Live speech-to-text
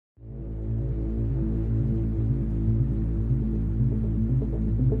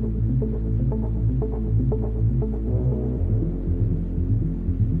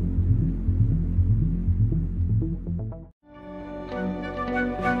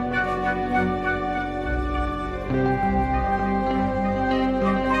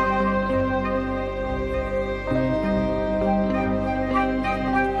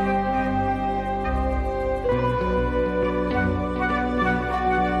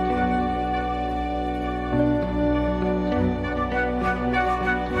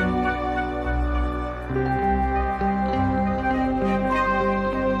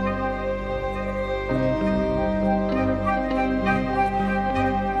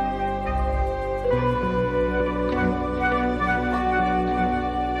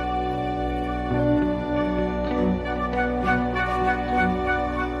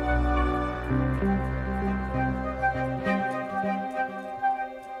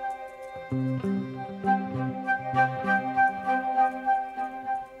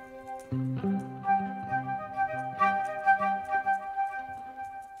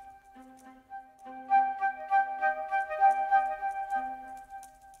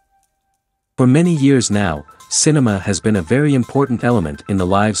For many years now, cinema has been a very important element in the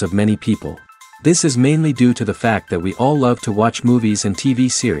lives of many people. This is mainly due to the fact that we all love to watch movies and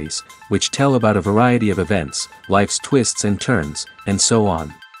TV series, which tell about a variety of events, life's twists and turns, and so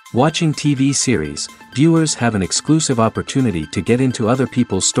on. Watching TV series, viewers have an exclusive opportunity to get into other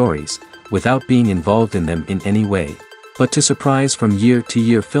people's stories, without being involved in them in any way. But to surprise from year to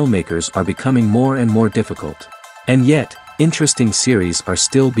year, filmmakers are becoming more and more difficult. And yet, interesting series are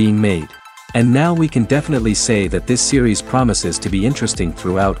still being made. And now we can definitely say that this series promises to be interesting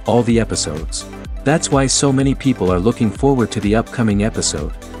throughout all the episodes. That's why so many people are looking forward to the upcoming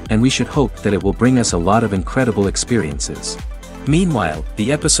episode, and we should hope that it will bring us a lot of incredible experiences. Meanwhile,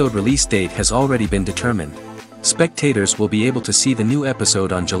 the episode release date has already been determined. Spectators will be able to see the new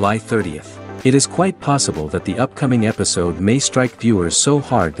episode on July 30th. It is quite possible that the upcoming episode may strike viewers so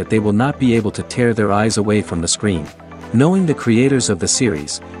hard that they will not be able to tear their eyes away from the screen. Knowing the creators of the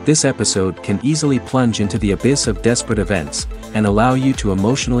series, this episode can easily plunge into the abyss of desperate events, and allow you to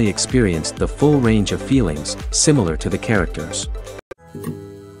emotionally experience the full range of feelings, similar to the characters.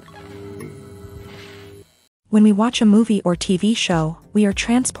 When we watch a movie or TV show, we are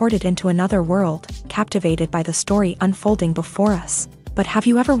transported into another world, captivated by the story unfolding before us. But have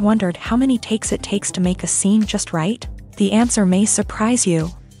you ever wondered how many takes it takes to make a scene just right? The answer may surprise you.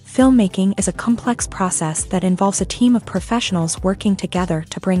 Filmmaking is a complex process that involves a team of professionals working together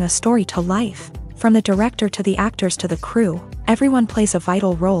to bring a story to life. From the director to the actors to the crew, everyone plays a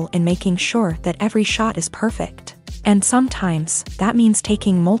vital role in making sure that every shot is perfect. And sometimes, that means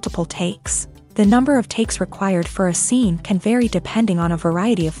taking multiple takes. The number of takes required for a scene can vary depending on a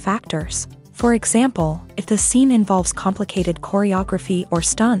variety of factors. For example, if the scene involves complicated choreography or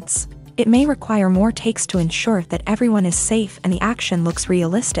stunts, it may require more takes to ensure that everyone is safe and the action looks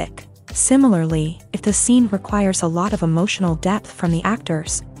realistic. Similarly, if the scene requires a lot of emotional depth from the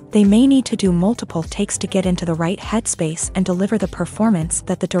actors, they may need to do multiple takes to get into the right headspace and deliver the performance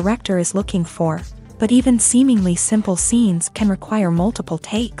that the director is looking for. But even seemingly simple scenes can require multiple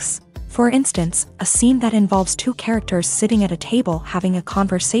takes. For instance, a scene that involves two characters sitting at a table having a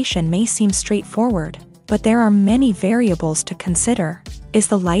conversation may seem straightforward, but there are many variables to consider. Is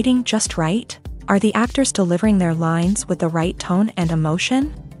the lighting just right? Are the actors delivering their lines with the right tone and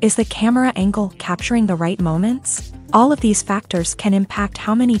emotion? Is the camera angle capturing the right moments? All of these factors can impact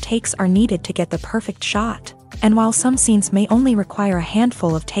how many takes are needed to get the perfect shot. And while some scenes may only require a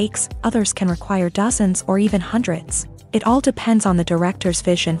handful of takes, others can require dozens or even hundreds. It all depends on the director's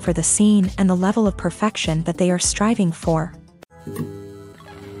vision for the scene and the level of perfection that they are striving for.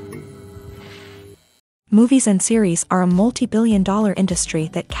 Movies and series are a multi-billion-dollar industry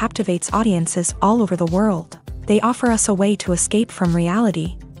that captivates audiences all over the world. They offer us a way to escape from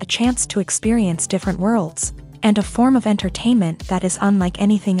reality, a chance to experience different worlds, and a form of entertainment that is unlike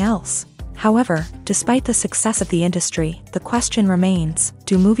anything else. However, despite the success of the industry, the question remains,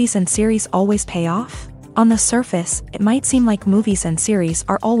 do movies and series always pay off? On the surface, it might seem like movies and series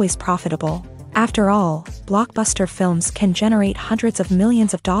are always profitable. After all, blockbuster films can generate hundreds of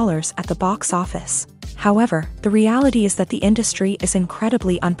millions of dollars at the box office. However, the reality is that the industry is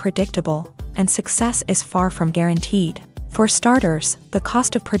incredibly unpredictable, and success is far from guaranteed. For starters, the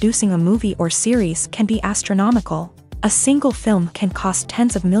cost of producing a movie or series can be astronomical. A single film can cost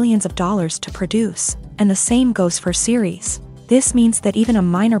tens of millions of dollars to produce, and the same goes for series. This means that even a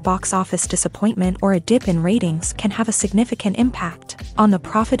minor box office disappointment or a dip in ratings can have a significant impact on the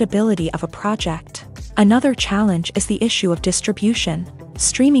profitability of a project. Another challenge is the issue of distribution.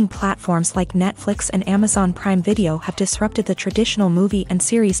 Streaming platforms like Netflix and Amazon Prime Video have disrupted the traditional movie and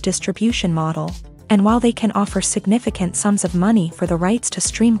series distribution model. And while they can offer significant sums of money for the rights to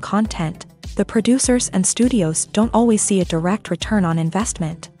stream content, the producers and studios don't always see a direct return on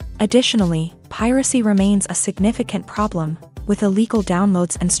investment. Additionally, piracy remains a significant problem, with illegal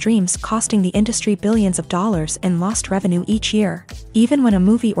downloads and streams costing the industry billions of dollars in lost revenue each year. Even when a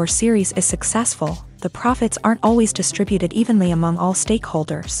movie or series is successful, the profits aren't always distributed evenly among all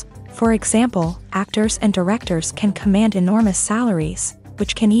stakeholders. For example, actors and directors can command enormous salaries,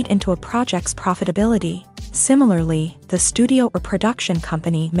 which can eat into a project's profitability. Similarly, the studio or production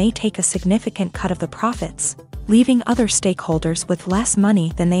company may take a significant cut of the profits, leaving other stakeholders with less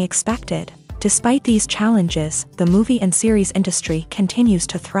money than they expected. Despite these challenges, the movie and series industry continues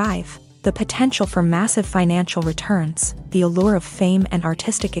to thrive. The potential for massive financial returns, the allure of fame and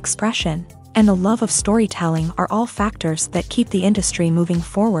artistic expression, and the love of storytelling are all factors that keep the industry moving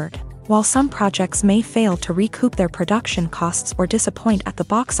forward. While some projects may fail to recoup their production costs or disappoint at the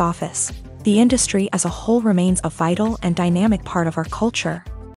box office, the industry as a whole remains a vital and dynamic part of our culture.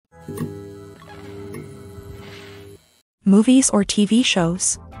 Movies or TV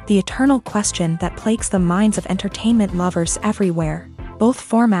shows? The eternal question that plagues the minds of entertainment lovers everywhere. Both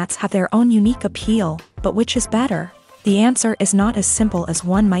formats have their own unique appeal, but which is better? The answer is not as simple as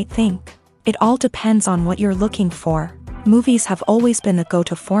one might think. It all depends on what you're looking for. Movies have always been the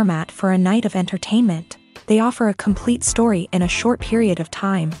go-to format for a night of entertainment. They offer a complete story in a short period of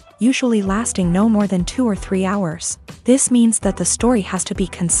time, usually lasting no more than 2 or 3 hours. This means that the story has to be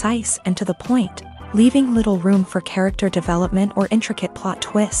concise and to the point, leaving little room for character development or intricate plot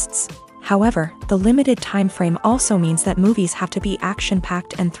twists. However, the limited time frame also means that movies have to be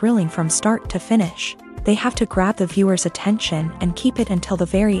action-packed and thrilling from start to finish. They have to grab the viewer's attention and keep it until the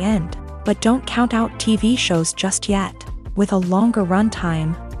very end. But don't count out TV shows just yet. With a longer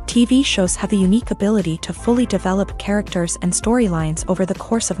runtime, TV shows have the unique ability to fully develop characters and storylines over the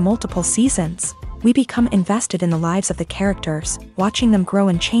course of multiple seasons. We become invested in the lives of the characters, watching them grow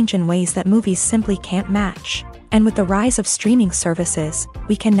and change in ways that movies simply can't match. And with the rise of streaming services,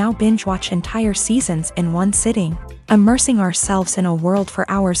 we can now binge-watch entire seasons in one sitting, immersing ourselves in a world for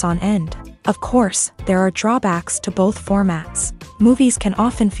hours on end. Of course, there are drawbacks to both formats. Movies can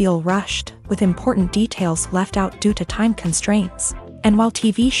often feel rushed, with important details left out due to time constraints. And while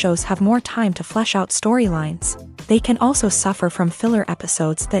TV shows have more time to flesh out storylines, they can also suffer from filler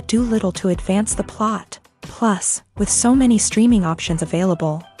episodes that do little to advance the plot. Plus, with so many streaming options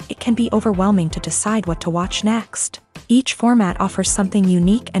available, it can be overwhelming to decide what to watch next. Each format offers something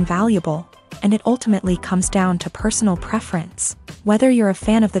unique and valuable, and it ultimately comes down to personal preference. Whether you're a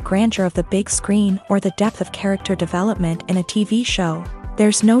fan of the grandeur of the big screen or the depth of character development in a TV show,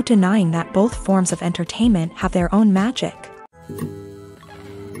 there's no denying that both forms of entertainment have their own magic.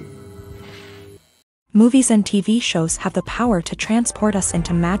 Movies and TV shows have the power to transport us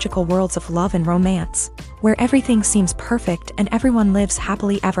into magical worlds of love and romance, where everything seems perfect and everyone lives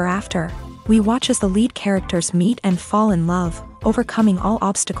happily ever after. We watch as the lead characters meet and fall in love, overcoming all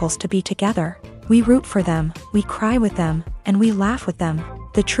obstacles to be together. We root for them, we cry with them, and we laugh with them.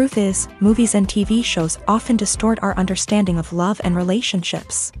 The truth is, movies and TV shows often distort our understanding of love and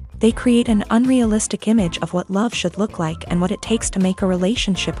relationships. They create an unrealistic image of what love should look like and what it takes to make a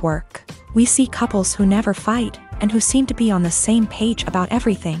relationship work. We see couples who never fight, and who seem to be on the same page about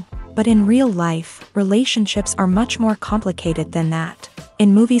everything. But in real life, relationships are much more complicated than that.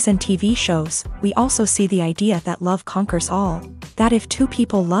 In movies and TV shows, we also see the idea that love conquers all. That if two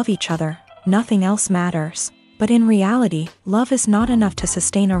people love each other, nothing else matters. But in reality, love is not enough to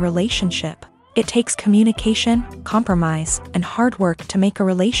sustain a relationship. It takes communication, compromise, and hard work to make a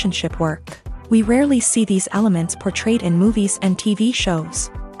relationship work. We rarely see these elements portrayed in movies and TV shows.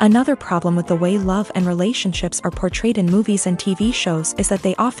 Another problem with the way love and relationships are portrayed in movies and TV shows is that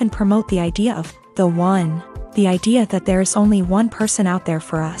they often promote the idea of the one. The idea that there is only one person out there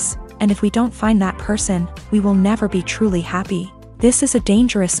for us, and if we don't find that person, we will never be truly happy. This is a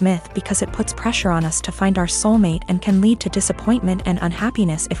dangerous myth because it puts pressure on us to find our soulmate and can lead to disappointment and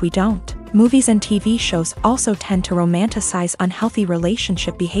unhappiness if we don't. Movies and TV shows also tend to romanticize unhealthy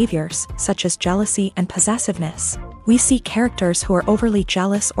relationship behaviors, such as jealousy and possessiveness. We see characters who are overly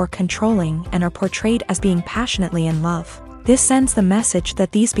jealous or controlling and are portrayed as being passionately in love. This sends the message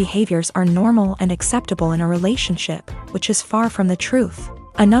that these behaviors are normal and acceptable in a relationship, which is far from the truth.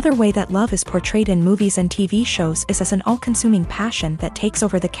 Another way that love is portrayed in movies and TV shows is as an all-consuming passion that takes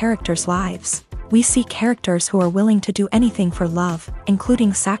over the characters' lives. We see characters who are willing to do anything for love,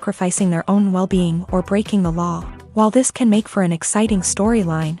 including sacrificing their own well-being or breaking the law. While this can make for an exciting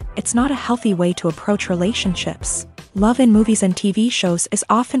storyline, it's not a healthy way to approach relationships. Love in movies and TV shows is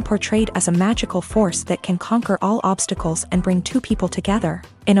often portrayed as a magical force that can conquer all obstacles and bring two people together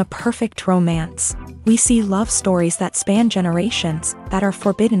in a perfect romance. We see love stories that span generations, that are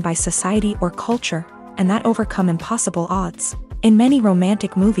forbidden by society or culture, and that overcome impossible odds. In many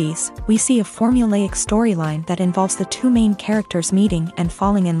romantic movies, we see a formulaic storyline that involves the two main characters meeting and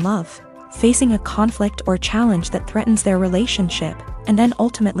falling in love, facing a conflict or challenge that threatens their relationship, and then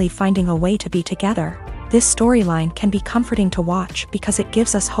ultimately finding a way to be together. This storyline can be comforting to watch because it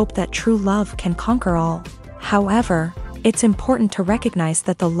gives us hope that true love can conquer all. However, it's important to recognize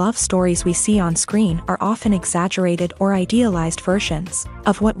that the love stories we see on screen are often exaggerated or idealized versions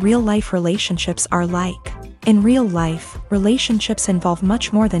of what real-life relationships are like. In real life, relationships involve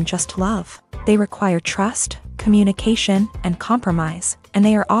much more than just love. They require trust, communication, and compromise, and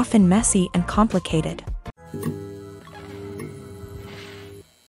they are often messy and complicated.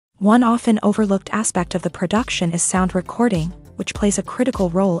 One often overlooked aspect of the production is sound recording, which plays a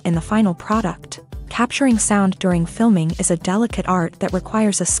critical role in the final product. Capturing sound during filming is a delicate art that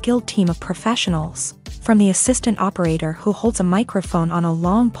requires a skilled team of professionals, from the assistant operator who holds a microphone on a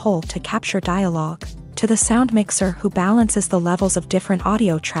long pole to capture dialogue, to the sound mixer who balances the levels of different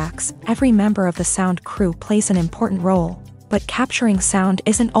audio tracks. Every member of the sound crew plays an important role. But capturing sound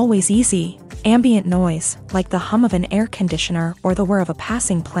isn't always easy. Ambient noise, like the hum of an air conditioner or the whir of a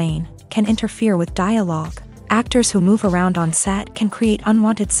passing plane, can interfere with dialogue. Actors who move around on set can create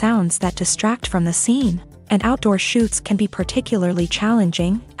unwanted sounds that distract from the scene. And outdoor shoots can be particularly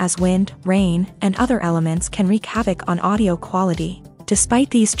challenging, as wind, rain, and other elements can wreak havoc on audio quality. Despite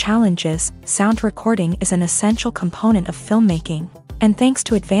these challenges, sound recording is an essential component of filmmaking. And thanks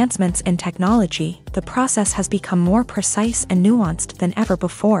to advancements in technology, the process has become more precise and nuanced than ever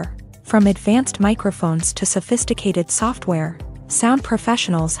before. From advanced microphones to sophisticated software, sound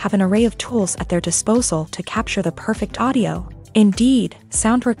professionals have an array of tools at their disposal to capture the perfect audio. Indeed,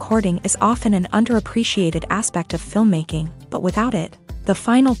 sound recording is often an underappreciated aspect of filmmaking, but without it, the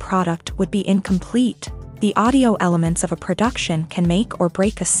final product would be incomplete. The audio elements of a production can make or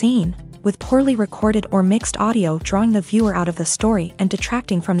break a scene, with poorly recorded or mixed audio drawing the viewer out of the story and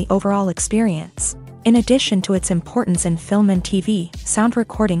detracting from the overall experience. In addition to its importance in film and TV, sound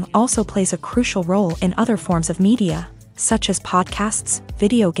recording also plays a crucial role in other forms of media, such as podcasts,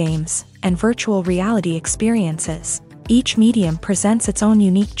 video games, and virtual reality experiences. Each medium presents its own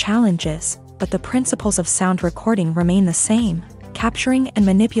unique challenges, but the principles of sound recording remain the same: capturing and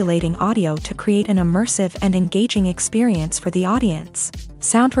manipulating audio to create an immersive and engaging experience for the audience.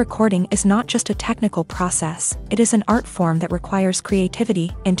 Sound recording is not just a technical process, it is an art form that requires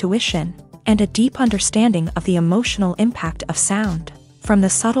creativity, intuition, and a deep understanding of the emotional impact of sound. From the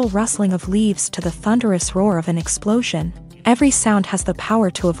subtle rustling of leaves to the thunderous roar of an explosion, every sound has the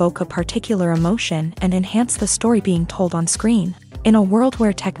power to evoke a particular emotion and enhance the story being told on screen. In a world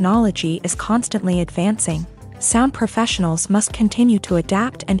where technology is constantly advancing, sound professionals must continue to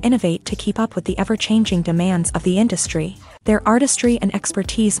adapt and innovate to keep up with the ever-changing demands of the industry. Their artistry and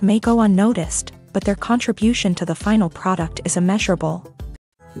expertise may go unnoticed, but their contribution to the final product is immeasurable.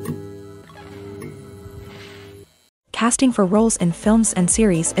 Casting for roles in films and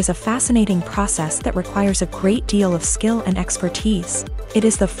series is a fascinating process that requires a great deal of skill and expertise. It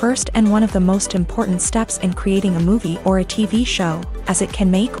is the first and one of the most important steps in creating a movie or a TV show, as it can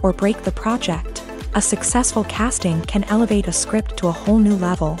make or break the project. A successful casting can elevate a script to a whole new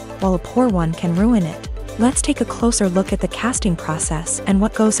level, while a poor one can ruin it. Let's take a closer look at the casting process and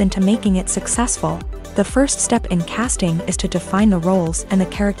what goes into making it successful. The first step in casting is to define the roles and the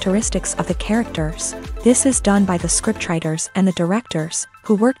characteristics of the characters. This is done by the scriptwriters and the directors,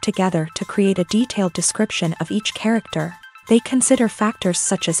 who work together to create a detailed description of each character. They consider factors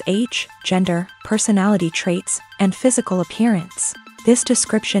such as age, gender, personality traits, and physical appearance. This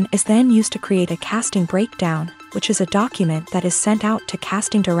description is then used to create a casting breakdown, which is a document that is sent out to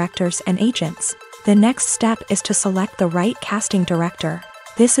casting directors and agents. The next step is to select the right casting director.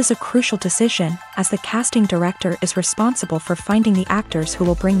 This is a crucial decision, as the casting director is responsible for finding the actors who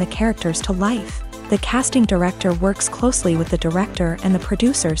will bring the characters to life. The casting director works closely with the director and the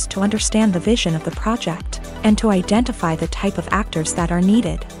producers to understand the vision of the project, and to identify the type of actors that are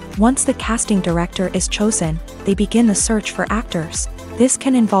needed. Once the casting director is chosen, they begin the search for actors. This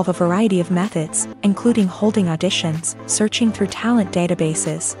can involve a variety of methods, including holding auditions, searching through talent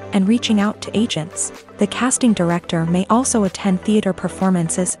databases, and reaching out to agents. The casting director may also attend theater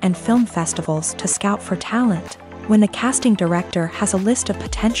performances and film festivals to scout for talent. When the casting director has a list of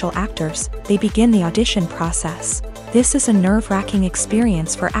potential actors, they begin the audition process. This is a nerve-wracking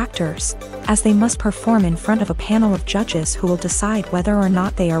experience for actors, as they must perform in front of a panel of judges who will decide whether or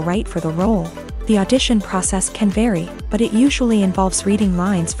not they are right for the role. The audition process can vary, but it usually involves reading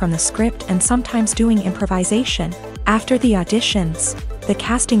lines from the script and sometimes doing improvisation. After the auditions, The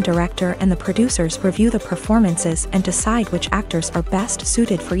casting director and the producers review the performances and decide which actors are best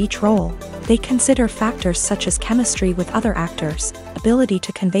suited for each role. They consider factors such as chemistry with other actors, ability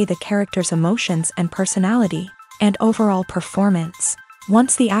to convey the character's emotions and personality, and overall performance.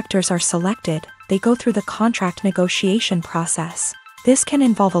 Once the actors are selected, they go through the contract negotiation process. This can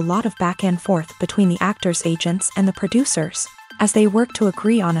involve a lot of back and forth between the actors' agents and the producers, as they work to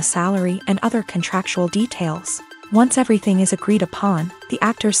agree on a salary and other contractual details. Once everything is agreed upon, the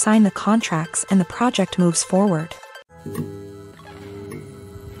actors sign the contracts and the project moves forward.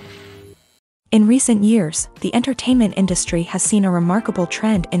 In recent years, the entertainment industry has seen a remarkable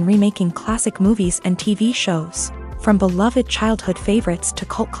trend in remaking classic movies and TV shows. From beloved childhood favorites to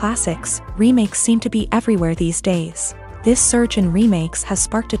cult classics, remakes seem to be everywhere these days. This surge in remakes has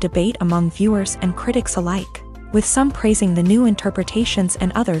sparked a debate among viewers and critics alike, with some praising the new interpretations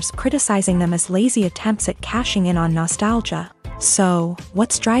and others criticizing them as lazy attempts at cashing in on nostalgia. So,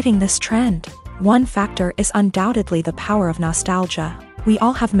 what's driving this trend? One factor is undoubtedly the power of nostalgia. We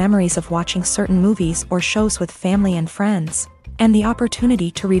all have memories of watching certain movies or shows with family and friends, and the opportunity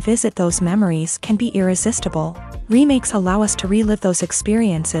to revisit those memories can be irresistible. Remakes allow us to relive those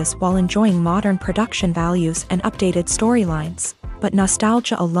experiences while enjoying modern production values and updated storylines. But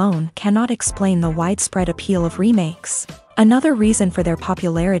nostalgia alone cannot explain the widespread appeal of remakes. Another reason for their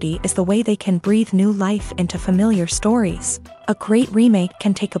popularity is the way they can breathe new life into familiar stories. A great remake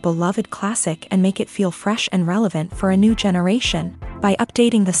can take a beloved classic and make it feel fresh and relevant for a new generation. By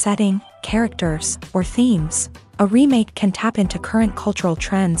updating the setting, characters, or themes, a remake can tap into current cultural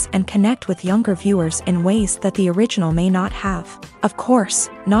trends and connect with younger viewers in ways that the original may not have. Of course,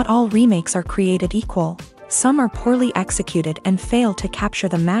 not all remakes are created equal. Some are poorly executed and fail to capture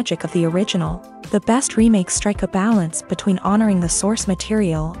the magic of the original. The best remakes strike a balance between honoring the source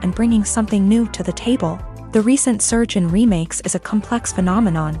material and bringing something new to the table. The recent surge in remakes is a complex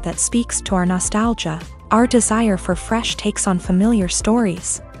phenomenon that speaks to our nostalgia, our desire for fresh takes on familiar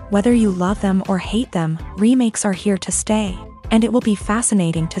stories. Whether you love them or hate them, remakes are here to stay, and it will be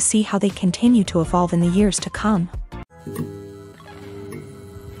fascinating to see how they continue to evolve in the years to come.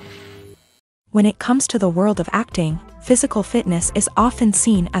 When it comes to the world of acting, physical fitness is often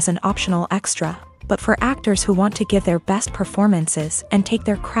seen as an optional extra, but for actors who want to give their best performances and take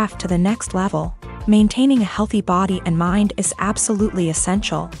their craft to the next level, maintaining a healthy body and mind is absolutely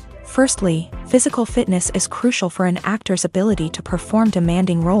essential. Firstly, physical fitness is crucial for an actor's ability to perform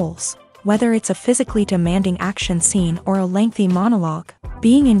demanding roles. Whether it's a physically demanding action scene or a lengthy monologue,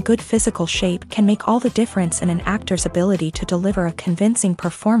 being in good physical shape can make all the difference in an actor's ability to deliver a convincing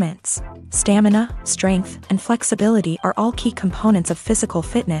performance. Stamina, strength, and flexibility are all key components of physical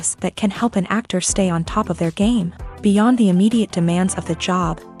fitness that can help an actor stay on top of their game. Beyond the immediate demands of the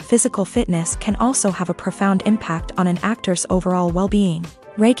job, physical fitness can also have a profound impact on an actor's overall well-being.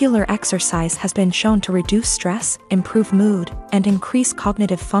 Regular exercise has been shown to reduce stress, improve mood, and increase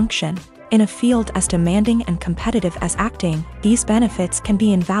cognitive function. In a field as demanding and competitive as acting, these benefits can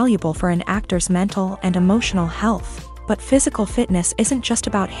be invaluable for an actor's mental and emotional health. But physical fitness isn't just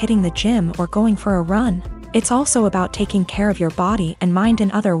about hitting the gym or going for a run. It's also about taking care of your body and mind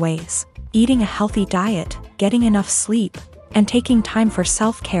in other ways. Eating a healthy diet, getting enough sleep, and taking time for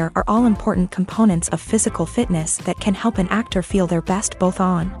self-care are all important components of physical fitness that can help an actor feel their best both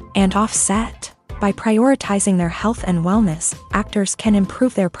on and off set. By prioritizing their health and wellness, actors can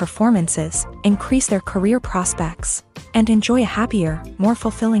improve their performances, increase their career prospects, and enjoy a happier, more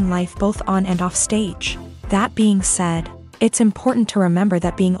fulfilling life both on and off stage. That being said, it's important to remember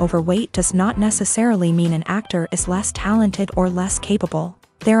that being overweight does not necessarily mean an actor is less talented or less capable.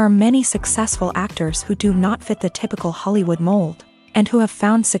 There are many successful actors who do not fit the typical Hollywood mold, and who have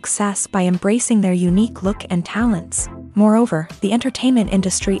found success by embracing their unique look and talents. Moreover, the entertainment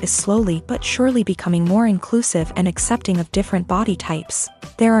industry is slowly but surely becoming more inclusive and accepting of different body types.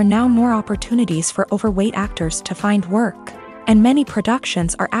 There are now more opportunities for overweight actors to find work, and many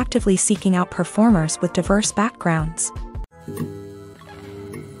productions are actively seeking out performers with diverse backgrounds.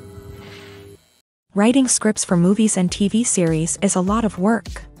 Writing scripts for movies and TV series is a lot of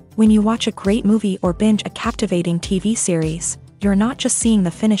work. When you watch a great movie or binge a captivating TV series, you're not just seeing the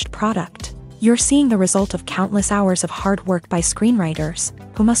finished product. You're seeing the result of countless hours of hard work by screenwriters,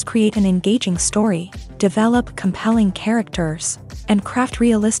 who must create an engaging story, develop compelling characters, and craft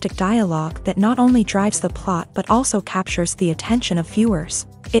realistic dialogue that not only drives the plot but also captures the attention of viewers.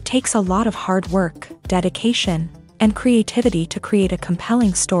 It takes a lot of hard work, dedication, and creativity to create a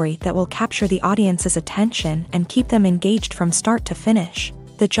compelling story that will capture the audience's attention and keep them engaged from start to finish.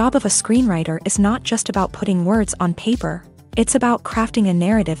 The job of a screenwriter is not just about putting words on paper. It's about crafting a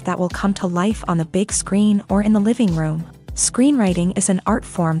narrative that will come to life on the big screen or in the living room. Screenwriting is an art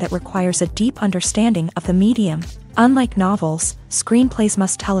form that requires a deep understanding of the medium. Unlike novels, screenplays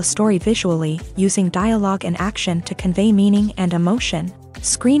must tell a story visually, using dialogue and action to convey meaning and emotion.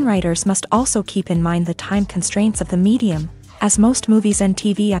 Screenwriters must also keep in mind the time constraints of the medium, as most movies and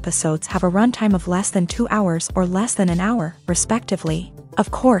TV episodes have a runtime of less than 2 hours or less than an hour, respectively. Of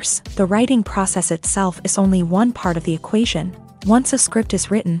course, the writing process itself is only one part of the equation. Once a script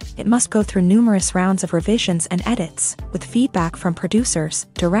is written, it must go through numerous rounds of revisions and edits, with feedback from producers,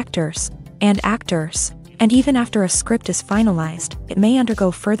 directors, and actors. And even after a script is finalized, it may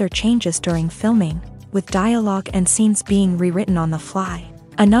undergo further changes during filming, with dialogue and scenes being rewritten on the fly.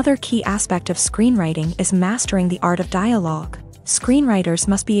 Another key aspect of screenwriting is mastering the art of dialogue. Screenwriters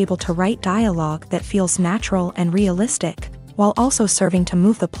must be able to write dialogue that feels natural and realistic, while also serving to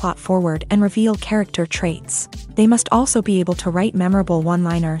move the plot forward and reveal character traits. They must also be able to write memorable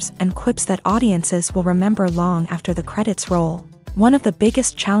one-liners and quips that audiences will remember long after the credits roll. One of the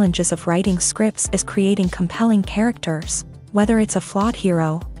biggest challenges of writing scripts is creating compelling characters. Whether it's a flawed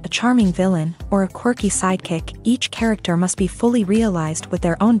hero, a charming villain, or a quirky sidekick, each character must be fully realized with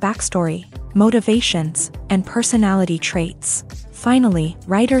their own backstory, motivations, and personality traits. Finally,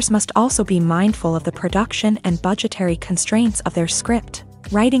 writers must also be mindful of the production and budgetary constraints of their script.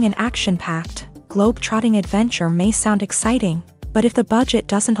 Writing an action-packed, globe-trotting adventure may sound exciting, but if the budget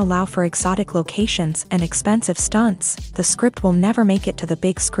doesn't allow for exotic locations and expensive stunts, the script will never make it to the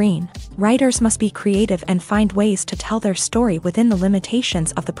big screen. Writers must be creative and find ways to tell their story within the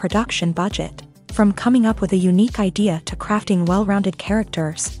limitations of the production budget. From coming up with a unique idea to crafting well-rounded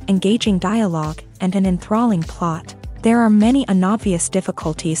characters, engaging dialogue, and an enthralling plot, there are many unobvious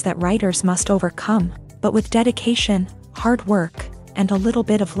difficulties that writers must overcome, but with dedication, hard work, and a little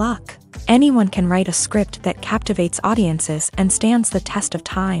bit of luck, anyone can write a script that captivates audiences and stands the test of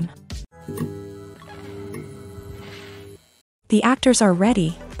time. The actors are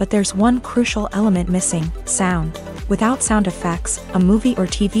ready, but there's one crucial element missing: sound. Without sound effects, a movie or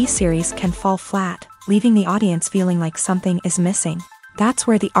TV series can fall flat, leaving the audience feeling like something is missing. That's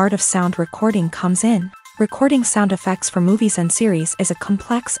where the art of sound recording comes in. Recording sound effects for movies and series is a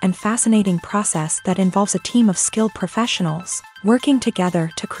complex and fascinating process that involves a team of skilled professionals working together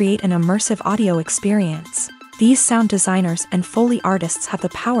to create an immersive audio experience. These sound designers and Foley artists have the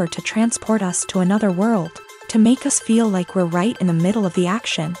power to transport us to another world, to make us feel like we're right in the middle of the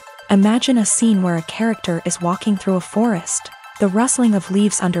action. Imagine a scene where a character is walking through a forest. The rustling of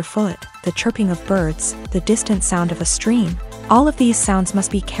leaves underfoot, the chirping of birds, the distant sound of a stream. All of these sounds must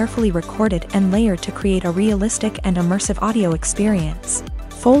be carefully recorded and layered to create a realistic and immersive audio experience.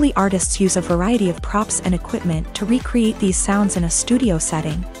 Foley artists use a variety of props and equipment to recreate these sounds in a studio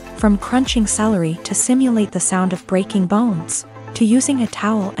setting, from crunching celery to simulate the sound of breaking bones, to using a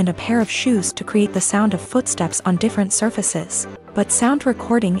towel and a pair of shoes to create the sound of footsteps on different surfaces. But sound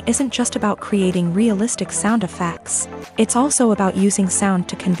recording isn't just about creating realistic sound effects. It's also about using sound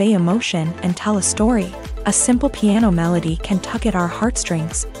to convey emotion and tell a story. A simple piano melody can tug at our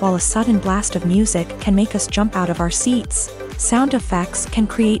heartstrings, while a sudden blast of music can make us jump out of our seats. Sound effects can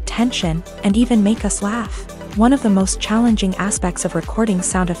create tension and even make us laugh. One of the most challenging aspects of recording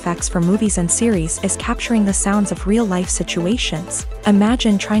sound effects for movies and series is capturing the sounds of real-life situations.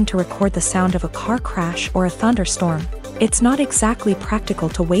 Imagine trying to record the sound of a car crash or a thunderstorm. It's not exactly practical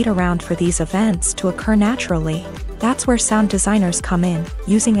to wait around for these events to occur naturally. That's where sound designers come in,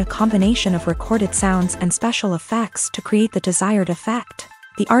 using a combination of recorded sounds and special effects to create the desired effect.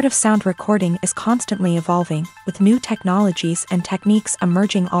 The art of sound recording is constantly evolving, with new technologies and techniques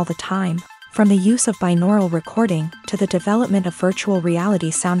emerging all the time. From the use of binaural recording to the development of virtual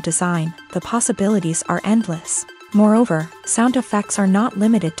reality sound design, the possibilities are endless. Moreover, sound effects are not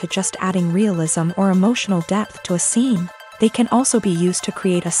limited to just adding realism or emotional depth to a scene. They can also be used to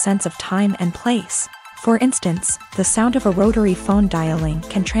create a sense of time and place. For instance, the sound of a rotary phone dialing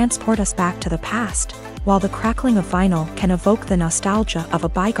can transport us back to the past, while the crackling of vinyl can evoke the nostalgia of a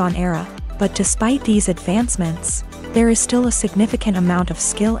bygone era. But despite these advancements, there is still a significant amount of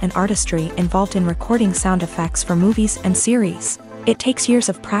skill and artistry involved in recording sound effects for movies and series. It takes years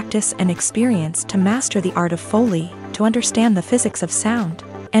of practice and experience to master the art of Foley, to understand the physics of sound,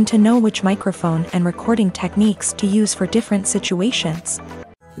 and to know which microphone and recording techniques to use for different situations.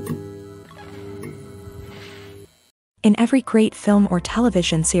 In every great film or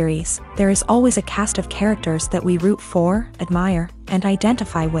television series, there is always a cast of characters that we root for, admire, and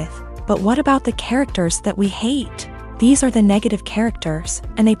identify with. But what about the characters that we hate? These are the negative characters,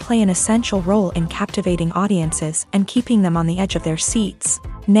 and they play an essential role in captivating audiences and keeping them on the edge of their seats.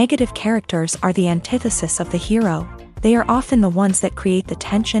 Negative characters are the antithesis of the hero. They are often the ones that create the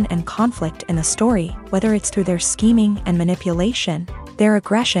tension and conflict in the story, whether it's through their scheming and manipulation, their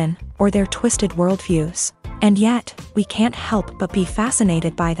aggression, or their twisted worldviews. And yet, we can't help but be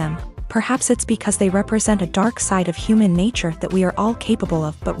fascinated by them. Perhaps it's because they represent a dark side of human nature that we are all capable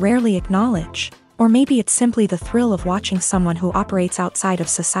of but rarely acknowledge. Or maybe it's simply the thrill of watching someone who operates outside of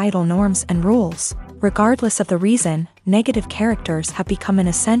societal norms and rules. Regardless of the reason, negative characters have become an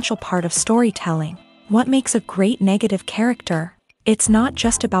essential part of storytelling. What makes a great negative character? It's not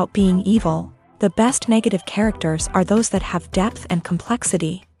just about being evil. The best negative characters are those that have depth and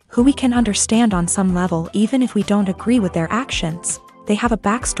complexity, who we can understand on some level even if we don't agree with their actions. They have a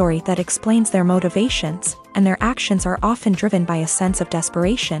backstory that explains their motivations, and their actions are often driven by a sense of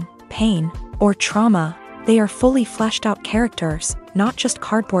desperation, pain, or trauma. They are fully fleshed out characters, not just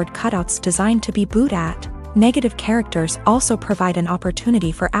cardboard cutouts designed to be booed at. Negative characters also provide an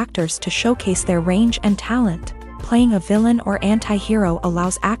opportunity for actors to showcase their range and talent. Playing a villain or anti-hero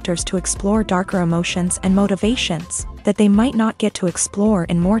allows actors to explore darker emotions and motivations that they might not get to explore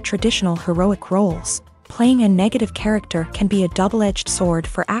in more traditional heroic roles. Playing a negative character can be a double-edged sword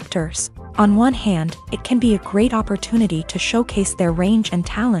for actors. On one hand, it can be a great opportunity to showcase their range and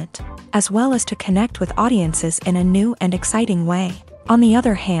talent, as well as to connect with audiences in a new and exciting way. On the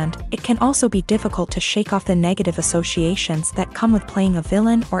other hand, it can also be difficult to shake off the negative associations that come with playing a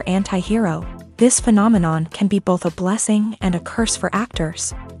villain or anti-hero. This phenomenon can be both a blessing and a curse for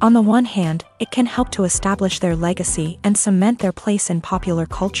actors. On the one hand, it can help to establish their legacy and cement their place in popular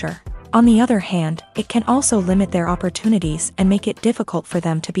culture. On the other hand, it can also limit their opportunities and make it difficult for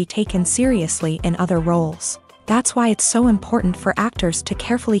them to be taken seriously in other roles. That's why it's so important for actors to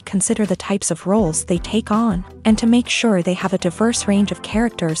carefully consider the types of roles they take on, and to make sure they have a diverse range of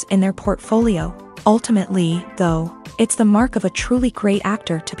characters in their portfolio. Ultimately, though, it's the mark of a truly great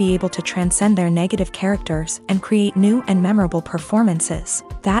actor to be able to transcend their negative characters and create new and memorable performances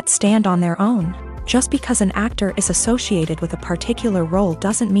that stand on their own. Just because an actor is associated with a particular role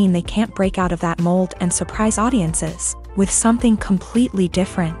doesn't mean they can't break out of that mold and surprise audiences with something completely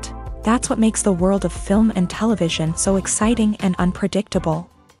different. That's what makes the world of film and television so exciting and unpredictable.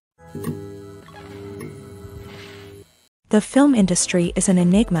 The film industry is an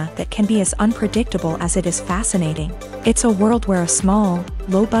enigma that can be as unpredictable as it is fascinating. It's a world where a small,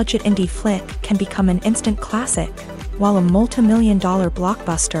 low-budget indie flick can become an instant classic, while a multi-million-dollar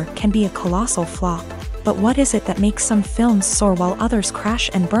blockbuster can be a colossal flop. But what is it that makes some films soar while others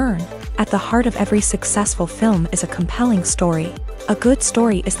crash and burn? At the heart of every successful film is a compelling story. A good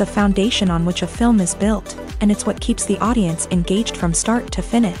story is the foundation on which a film is built, and it's what keeps the audience engaged from start to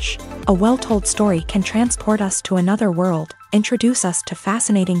finish. A well-told story can transport us to another world, introduce us to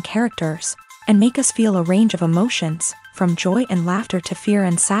fascinating characters, and make us feel a range of emotions, from joy and laughter to fear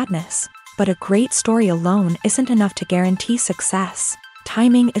and sadness. But a great story alone isn't enough to guarantee success.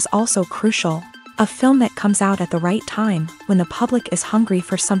 Timing is also crucial. A film that comes out at the right time, when the public is hungry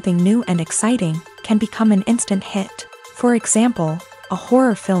for something new and exciting, can become an instant hit. For example, a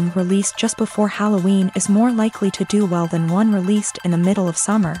horror film released just before Halloween is more likely to do well than one released in the middle of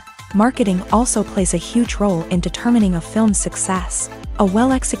summer. Marketing also plays a huge role in determining a film's success. A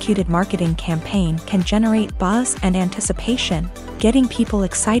well-executed marketing campaign can generate buzz and anticipation, getting people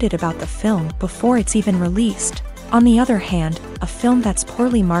excited about the film before it's even released. On the other hand, a film that's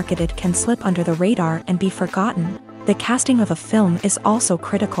poorly marketed can slip under the radar and be forgotten. The casting of a film is also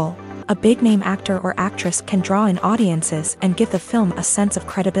critical. A big-name actor or actress can draw in audiences and give the film a sense of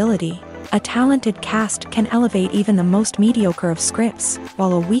credibility. A talented cast can elevate even the most mediocre of scripts,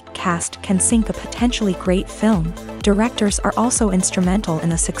 while a weak cast can sink a potentially great film. Directors are also instrumental in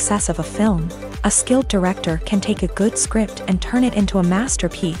the success of a film. A skilled director can take a good script and turn it into a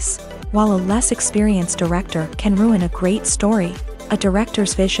masterpiece, while a less experienced director can ruin a great story. A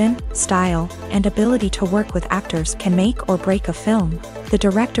director's vision, style, and ability to work with actors can make or break a film. The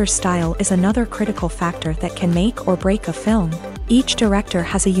director's style is another critical factor that can make or break a film. Each director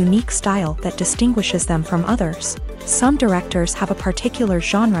has a unique style that distinguishes them from others. Some directors have a particular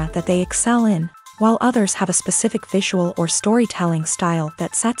genre that they excel in, while others have a specific visual or storytelling style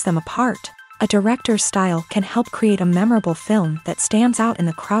that sets them apart. A director's style can help create a memorable film that stands out in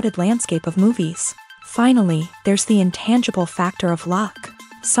the crowded landscape of movies. Finally, there's the intangible factor of luck.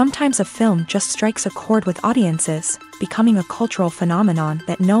 Sometimes a film just strikes a chord with audiences, becoming a cultural phenomenon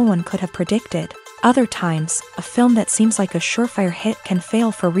that no one could have predicted. Other times, a film that seems like a surefire hit can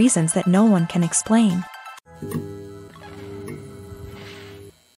fail for reasons that no one can explain.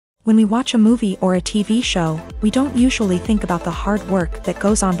 When we watch a movie or a TV show, we don't usually think about the hard work that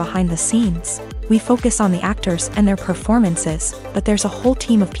goes on behind the scenes. We focus on the actors and their performances, but there's a whole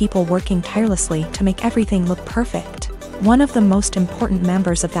team of people working tirelessly to make everything look perfect. One of the most important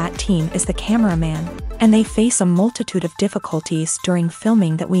members of that team is the cameraman, and they face a multitude of difficulties during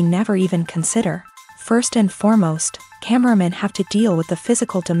filming that we never even consider. First and foremost, cameramen have to deal with the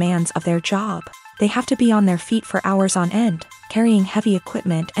physical demands of their job. They have to be on their feet for hours on end, carrying heavy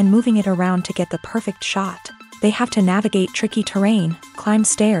equipment and moving it around to get the perfect shot. They have to navigate tricky terrain, climb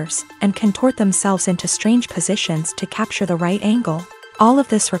stairs, and contort themselves into strange positions to capture the right angle. All of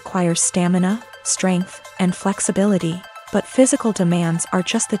this requires stamina, strength, and flexibility. But physical demands are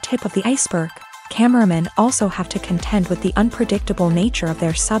just the tip of the iceberg. Cameramen also have to contend with the unpredictable nature of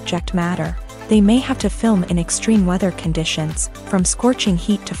their subject matter. They may have to film in extreme weather conditions, from scorching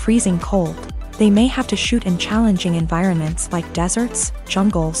heat to freezing cold. They may have to shoot in challenging environments like deserts,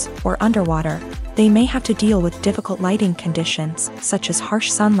 jungles, or underwater. They may have to deal with difficult lighting conditions, such as harsh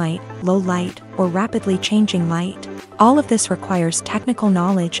sunlight, low light, or rapidly changing light. All of this requires technical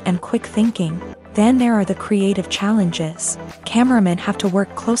knowledge and quick thinking. Then there are the creative challenges. Cameramen have to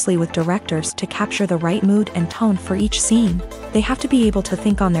work closely with directors to capture the right mood and tone for each scene. They have to be able to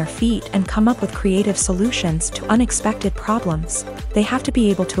think on their feet and come up with creative solutions to unexpected problems. They have to be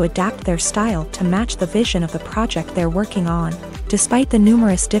able to adapt their style to match the vision of the project they're working on. Despite the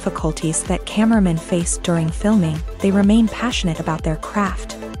numerous difficulties that cameramen face during filming, they remain passionate about their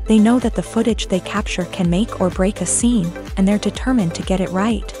craft. They know that the footage they capture can make or break a scene, and they're determined to get it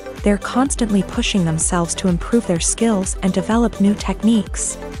right. They're constantly pushing themselves to improve their skills and develop new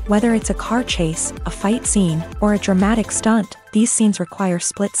techniques. Whether it's a car chase, a fight scene, or a dramatic stunt, these scenes require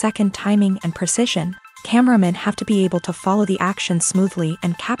split-second timing and precision. Cameramen have to be able to follow the action smoothly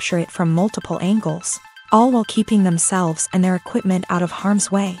and capture it from multiple angles, all while keeping themselves and their equipment out of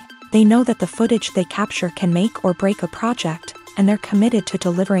harm's way. They know that the footage they capture can make or break a project, and they're committed to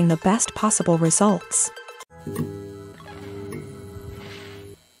delivering the best possible results.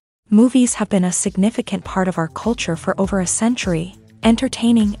 Movies have been a significant part of our culture for over a century,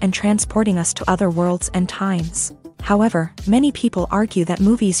 entertaining and transporting us to other worlds and times. However, many people argue that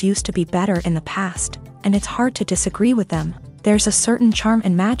movies used to be better in the past, and it's hard to disagree with them. There's a certain charm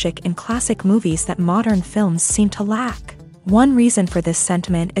and magic in classic movies that modern films seem to lack. One reason for this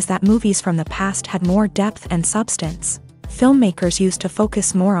sentiment is that movies from the past had more depth and substance. Filmmakers used to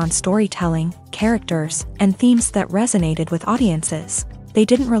focus more on storytelling, characters, and themes that resonated with audiences. They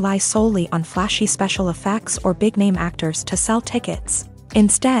didn't rely solely on flashy special effects or big-name actors to sell tickets.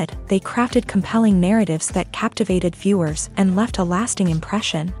 Instead, they crafted compelling narratives that captivated viewers and left a lasting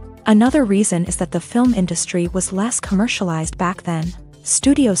impression. Another reason is that the film industry was less commercialized back then.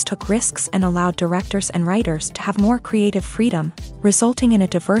 Studios took risks and allowed directors and writers to have more creative freedom, resulting in a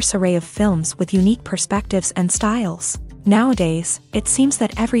diverse array of films with unique perspectives and styles. Nowadays, it seems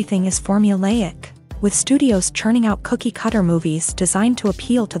that everything is formulaic, with studios churning out cookie-cutter movies designed to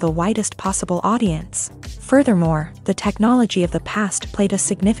appeal to the widest possible audience. Furthermore, the technology of the past played a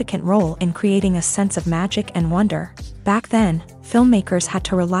significant role in creating a sense of magic and wonder. Back then, filmmakers had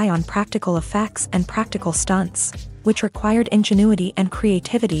to rely on practical effects and practical stunts, which required ingenuity and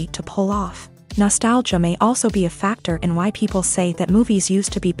creativity to pull off. Nostalgia may also be a factor in why people say that movies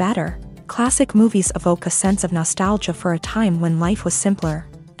used to be better. Classic movies evoke a sense of nostalgia for a time when life was simpler,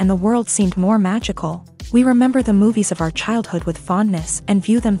 and the world seemed more magical. We remember the movies of our childhood with fondness and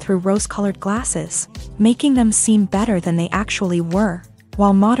view them through rose-colored glasses, making them seem better than they actually were.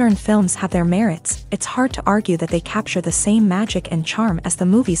 While modern films have their merits, it's hard to argue that they capture the same magic and charm as the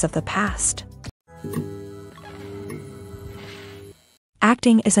movies of the past.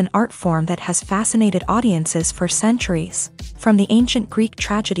 Acting is an art form that has fascinated audiences for centuries. From the ancient Greek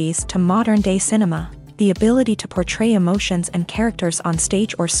tragedies to modern-day cinema, the ability to portray emotions and characters on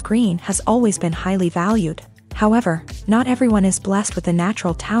stage or screen has always been highly valued. However, not everyone is blessed with a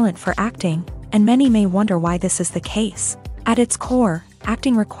natural talent for acting, and many may wonder why this is the case. At its core,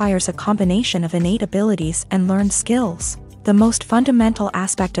 acting requires a combination of innate abilities and learned skills. The most fundamental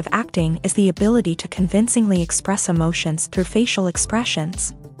aspect of acting is the ability to convincingly express emotions through facial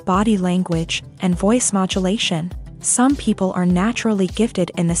expressions, body language, and voice modulation. Some people are naturally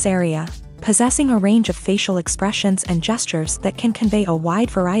gifted in this area, possessing a range of facial expressions and gestures that can convey a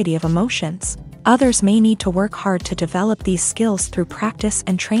wide variety of emotions. Others may need to work hard to develop these skills through practice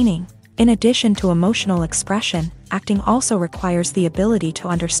and training. In addition to emotional expression, acting also requires the ability to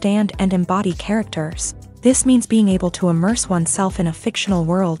understand and embody characters. This means being able to immerse oneself in a fictional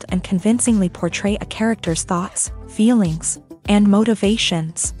world and convincingly portray a character's thoughts, feelings, and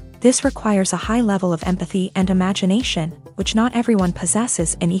motivations. This requires a high level of empathy and imagination, which not everyone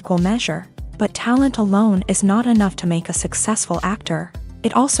possesses in equal measure. But talent alone is not enough to make a successful actor.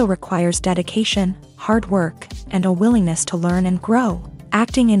 It also requires dedication, hard work, and a willingness to learn and grow.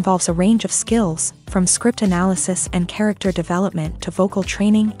 Acting involves a range of skills, from script analysis and character development to vocal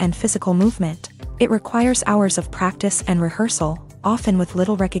training and physical movement. It requires hours of practice and rehearsal, often with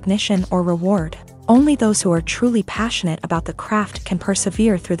little recognition or reward. Only those who are truly passionate about the craft can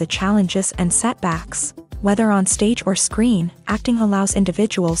persevere through the challenges and setbacks. Whether on stage or screen, acting allows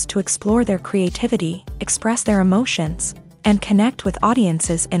individuals to explore their creativity, express their emotions, and connect with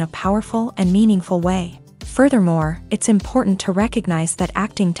audiences in a powerful and meaningful way. Furthermore, it's important to recognize that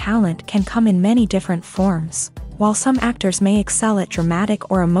acting talent can come in many different forms. While some actors may excel at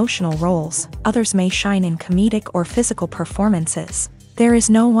dramatic or emotional roles, others may shine in comedic or physical performances. There is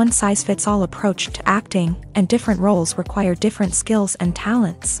no one-size-fits-all approach to acting, and different roles require different skills and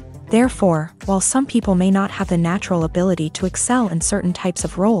talents. Therefore, while some people may not have the natural ability to excel in certain types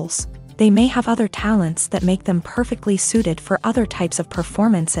of roles, they may have other talents that make them perfectly suited for other types of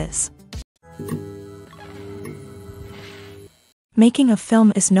performances. Making a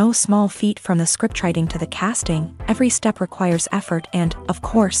film is no small feat. From the scriptwriting to the casting, every step requires effort and, of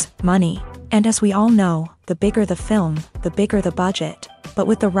course, money. And as we all know, the bigger the film, the bigger the budget. But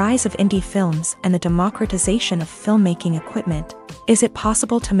with the rise of indie films and the democratization of filmmaking equipment, is it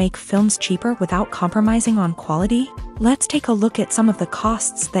possible to make films cheaper without compromising on quality? Let's take a look at some of the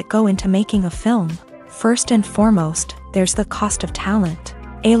costs that go into making a film. First and foremost, there's the cost of talent.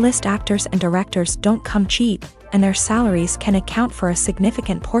 A-list actors and directors don't come cheap, and their salaries can account for a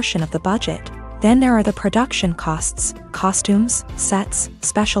significant portion of the budget. Then there are the production costs, costumes, sets,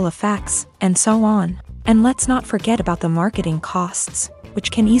 special effects, and so on. And let's not forget about the marketing costs, which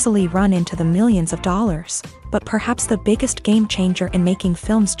can easily run into the millions of dollars. But perhaps the biggest game changer in making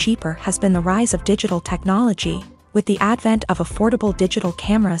films cheaper has been the rise of digital technology. With the advent of affordable digital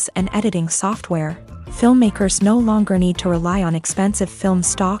cameras and editing software, filmmakers no longer need to rely on expensive film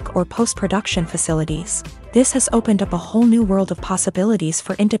stock or post-production facilities. This has opened up a whole new world of possibilities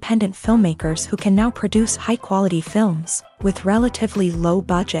for independent filmmakers who can now produce high-quality films with relatively low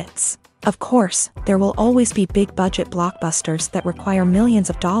budgets. Of course, there will always be big-budget blockbusters that require millions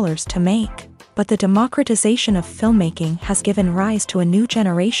of dollars to make. But the democratization of filmmaking has given rise to a new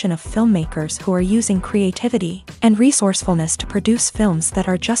generation of filmmakers who are using creativity and resourcefulness to produce films that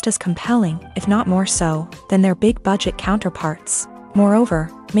are just as compelling, if not more so, than their big-budget counterparts. Moreover,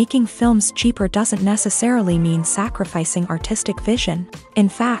 making films cheaper doesn't necessarily mean sacrificing artistic vision. In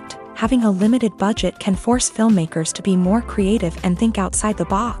fact, having a limited budget can force filmmakers to be more creative and think outside the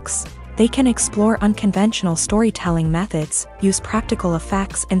box. They can explore unconventional storytelling methods, use practical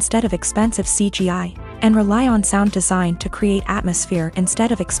effects instead of expensive CGI, and rely on sound design to create atmosphere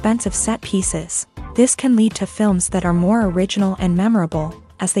instead of expensive set pieces. This can lead to films that are more original and memorable,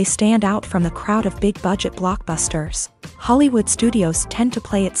 as they stand out from the crowd of big-budget blockbusters. Hollywood studios tend to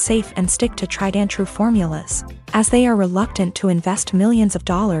play it safe and stick to tried-and-true formulas, as they are reluctant to invest millions of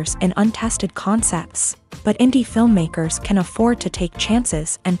dollars in untested concepts. But indie filmmakers can afford to take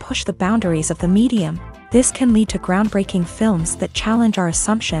chances and push the boundaries of the medium. This can lead to groundbreaking films that challenge our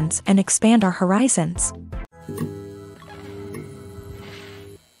assumptions and expand our horizons.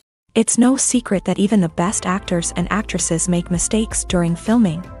 It's no secret that even the best actors and actresses make mistakes during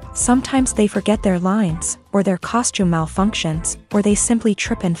filming. Sometimes they forget their lines, or their costume malfunctions, or they simply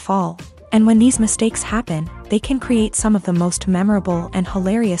trip and fall. And when these mistakes happen, they can create some of the most memorable and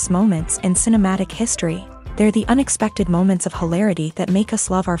hilarious moments in cinematic history. They're the unexpected moments of hilarity that make us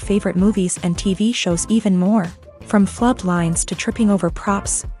love our favorite movies and TV shows even more. From flubbed lines to tripping over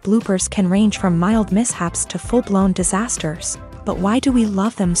props, bloopers can range from mild mishaps to full-blown disasters. But why do we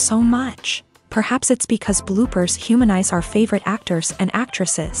love them so much? Perhaps it's because bloopers humanize our favorite actors and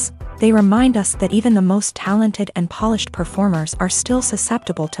actresses. They remind us that even the most talented and polished performers are still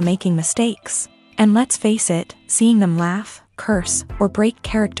susceptible to making mistakes. And let's face it, seeing them laugh, curse, or break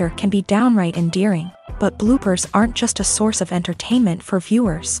character can be downright endearing. But bloopers aren't just a source of entertainment for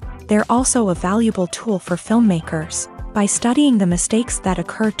viewers. They're also a valuable tool for filmmakers. By studying the mistakes that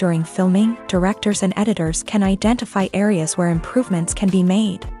occur during filming, directors and editors can identify areas where improvements can be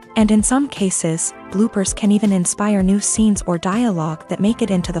made. And in some cases, bloopers can even inspire new scenes or dialogue that make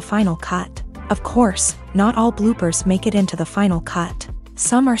it into the final cut. Of course, not all bloopers make it into the final cut.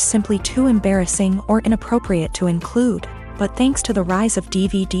 Some are simply too embarrassing or inappropriate to include. But thanks to the rise of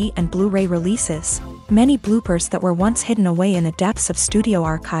DVD and Blu-ray releases, many bloopers that were once hidden away in the depths of studio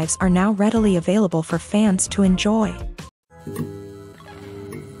archives are now readily available for fans to enjoy.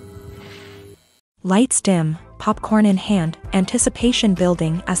 Lights dim, popcorn in hand, anticipation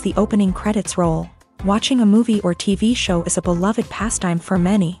building as the opening credits roll. Watching a movie or TV show is a beloved pastime for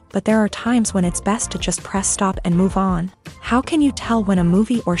many, but there are times when it's best to just press stop and move on. How can you tell when a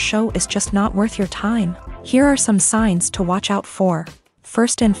movie or show is just not worth your time? Here are some signs to watch out for.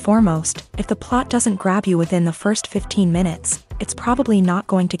 First and foremost, if the plot doesn't grab you within the first 15 minutes, it's probably not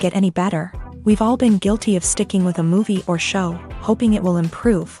going to get any better. We've all been guilty of sticking with a movie or show, hoping it will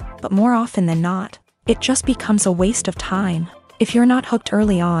improve, but more often than not, it just becomes a waste of time. If you're not hooked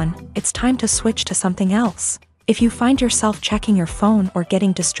early on, it's time to switch to something else. If you find yourself checking your phone or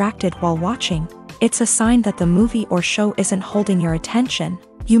getting distracted while watching, it's a sign that the movie or show isn't holding your attention.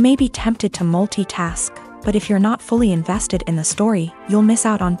 You may be tempted to multitask, but if you're not fully invested in the story, you'll miss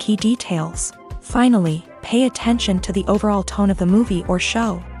out on key details. Finally, pay attention to the overall tone of the movie or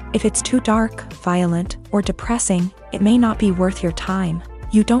show. If it's too dark, violent, or depressing, it may not be worth your time.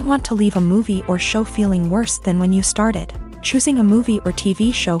 You don't want to leave a movie or show feeling worse than when you started. Choosing a movie or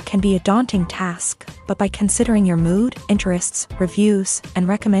TV show can be a daunting task, but by considering your mood, interests, reviews, and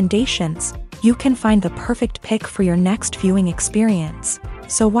recommendations, you can find the perfect pick for your next viewing experience.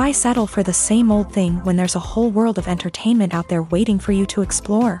 So why settle for the same old thing when there's a whole world of entertainment out there waiting for you to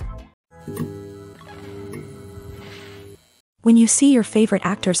explore? When you see your favorite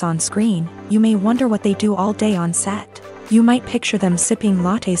actors on screen, you may wonder what they do all day on set. You might picture them sipping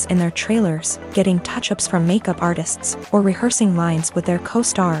lattes in their trailers, getting touch-ups from makeup artists, or rehearsing lines with their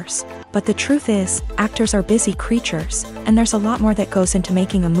co-stars. But the truth is, actors are busy creatures, and there's a lot more that goes into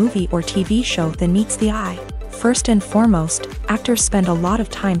making a movie or TV show than meets the eye. First and foremost, actors spend a lot of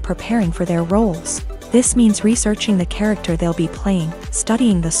time preparing for their roles. This means researching the character they'll be playing,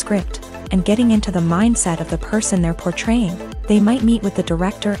 studying the script, and getting into the mindset of the person they're portraying. They might meet with the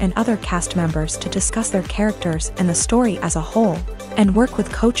director and other cast members to discuss their characters and the story as a whole, and work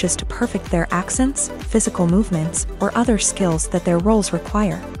with coaches to perfect their accents, physical movements, or other skills that their roles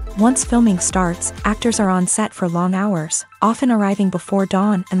require. Once filming starts, actors are on set for long hours, often arriving before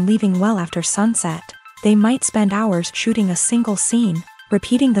dawn and leaving well after sunset. They might spend hours shooting a single scene,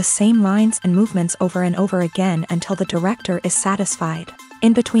 repeating the same lines and movements over and over again until the director is satisfied.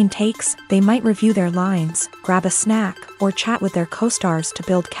 In between takes, they might review their lines, grab a snack, or chat with their co-stars to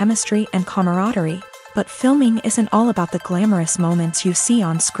build chemistry and camaraderie. But filming isn't all about the glamorous moments you see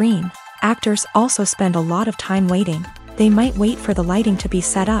on screen. Actors also spend a lot of time waiting. They might wait for the lighting to be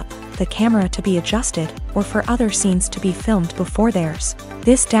set up, the camera to be adjusted, or for other scenes to be filmed before theirs.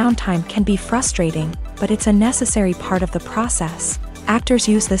 This downtime can be frustrating, but it's a necessary part of the process. Actors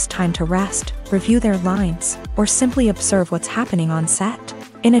use this time to rest, review their lines, or simply observe what's happening on set.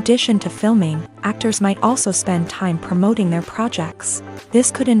 In addition to filming, actors might also spend time promoting their projects. This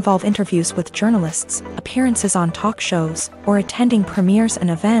could involve interviews with journalists, appearances on talk shows, or attending premieres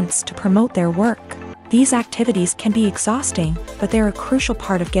and events to promote their work. These activities can be exhausting, but they're a crucial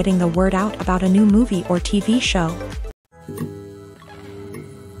part of getting the word out about a new movie or TV show.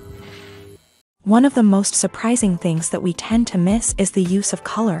 One of the most surprising things that we tend to miss is the use of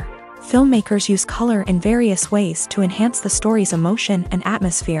color. Filmmakers use color in various ways to enhance the story's emotion and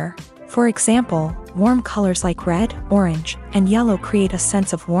atmosphere. For example, warm colors like red, orange, and yellow create a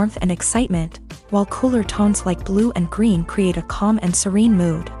sense of warmth and excitement, while cooler tones like blue and green create a calm and serene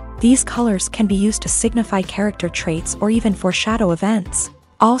mood. These colors can be used to signify character traits or even foreshadow events.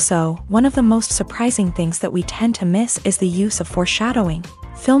 Also, one of the most surprising things that we tend to miss is the use of foreshadowing.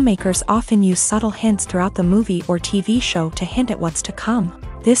 Filmmakers often use subtle hints throughout the movie or TV show to hint at what's to come.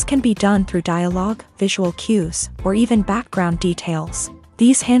 This can be done through dialogue, visual cues, or even background details.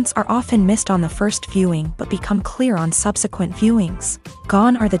 These hints are often missed on the first viewing but become clear on subsequent viewings.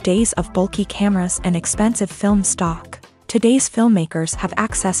 Gone are the days of bulky cameras and expensive film stock. Today's filmmakers have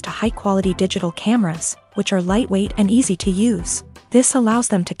access to high-quality digital cameras, which are lightweight and easy to use. This allows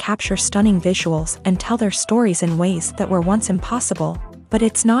them to capture stunning visuals and tell their stories in ways that were once impossible. But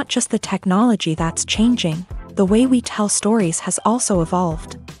it's not just the technology that's changing. The way we tell stories has also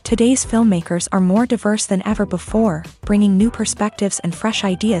evolved. Today's filmmakers are more diverse than ever before, bringing new perspectives and fresh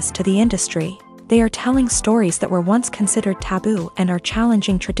ideas to the industry. They are telling stories that were once considered taboo and are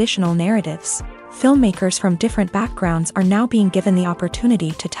challenging traditional narratives. Filmmakers from different backgrounds are now being given the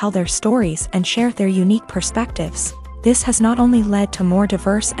opportunity to tell their stories and share their unique perspectives. This has not only led to more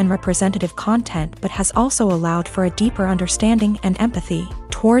diverse and representative content but has also allowed for a deeper understanding and empathy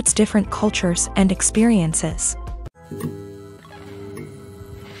towards different cultures and experiences.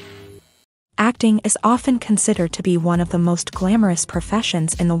 Acting is often considered to be one of the most glamorous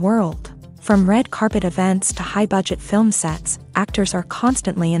professions in the world. From red carpet events to high-budget film sets, actors are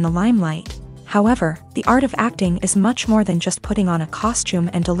constantly in the limelight. However, the art of acting is much more than just putting on a costume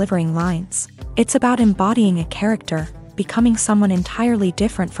and delivering lines. It's about embodying a character, becoming someone entirely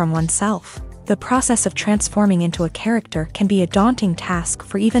different from oneself. The process of transforming into a character can be a daunting task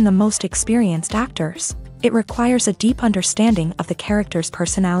for even the most experienced actors. It requires a deep understanding of the character's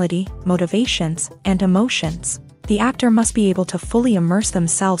personality, motivations, and emotions. The actor must be able to fully immerse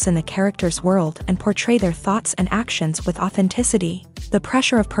themselves in the character's world and portray their thoughts and actions with authenticity. The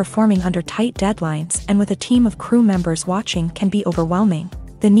pressure of performing under tight deadlines and with a team of crew members watching can be overwhelming.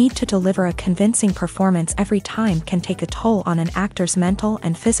 The need to deliver a convincing performance every time can take a toll on an actor's mental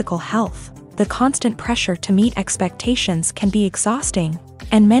and physical health. The constant pressure to meet expectations can be exhausting,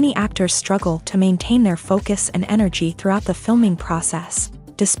 and many actors struggle to maintain their focus and energy throughout the filming process.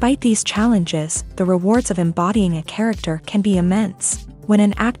 Despite these challenges, the rewards of embodying a character can be immense. When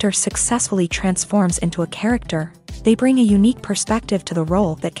an actor successfully transforms into a character, they bring a unique perspective to the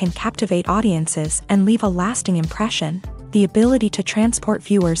role that can captivate audiences and leave a lasting impression. The ability to transport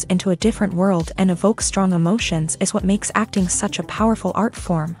viewers into a different world and evoke strong emotions is what makes acting such a powerful art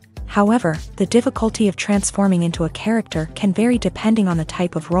form. However, the difficulty of transforming into a character can vary depending on the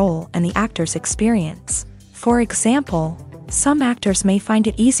type of role and the actor's experience. For example, some actors may find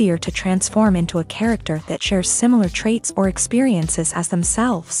it easier to transform into a character that shares similar traits or experiences as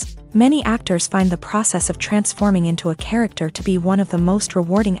themselves. Many actors find the process of transforming into a character to be one of the most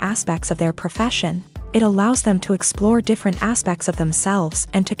rewarding aspects of their profession. It allows them to explore different aspects of themselves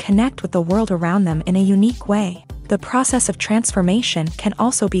and to connect with the world around them in a unique way. The process of transformation can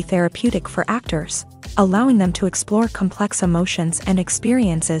also be therapeutic for actors, allowing them to explore complex emotions and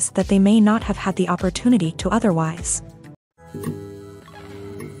experiences that they may not have had the opportunity to otherwise.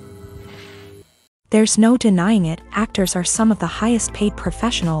 There's no denying it, actors are some of the highest paid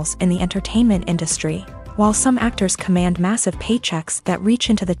professionals in the entertainment industry. While some actors command massive paychecks that reach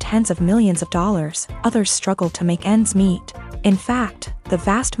into the tens of millions of dollars, others struggle to make ends meet. In fact, the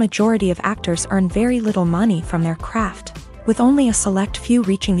vast majority of actors earn very little money from their craft, with only a select few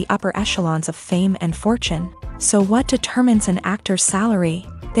reaching the upper echelons of fame and fortune. So what determines an actor's salary?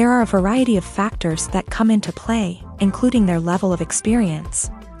 There are a variety of factors that come into play, including their level of experience,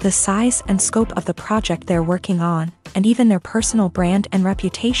 the size and scope of the project they're working on, and even their personal brand and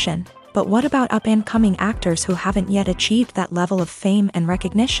reputation. But what about up-and-coming actors who haven't yet achieved that level of fame and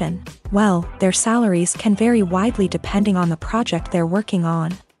recognition? Well, their salaries can vary widely depending on the project they're working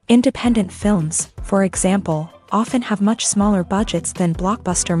on. Independent films, for example, often have much smaller budgets than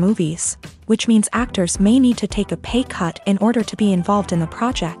blockbuster movies, which means actors may need to take a pay cut in order to be involved in the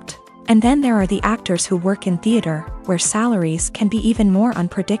project. And then there are the actors who work in theater, where salaries can be even more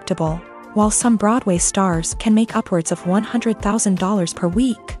unpredictable. While some Broadway stars can make upwards of $100,000 per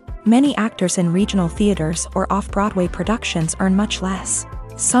week, many actors in regional theaters or off-Broadway productions earn much less,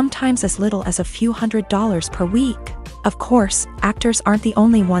 sometimes as little as a few $100s per week. Of course, actors aren't the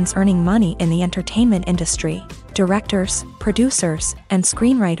only ones earning money in the entertainment industry. Directors, producers, and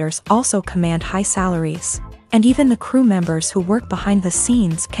screenwriters also command high salaries. And even the crew members who work behind the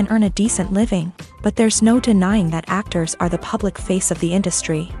scenes can earn a decent living. But there's no denying that actors are the public face of the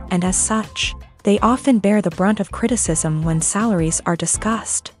industry, and as such, they often bear the brunt of criticism when salaries are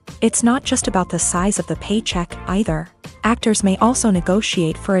discussed. It's not just about the size of the paycheck, either. Actors may also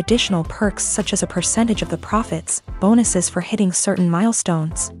negotiate for additional perks such as a percentage of the profits, bonuses for hitting certain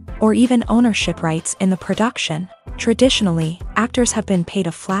milestones, or even ownership rights in the production. Traditionally, actors have been paid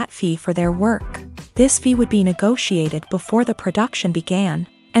a flat fee for their work. This fee would be negotiated before the production began,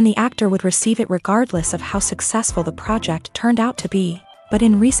 and the actor would receive it regardless of how successful the project turned out to be. But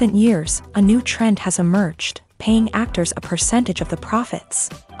in recent years, a new trend has emerged, paying actors a percentage of the profits.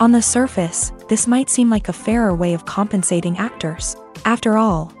 On the surface, this might seem like a fairer way of compensating actors. After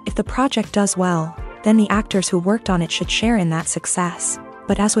all, if the project does well, then the actors who worked on it should share in that success.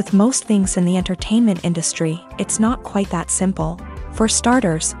 But as with most things in the entertainment industry, it's not quite that simple. For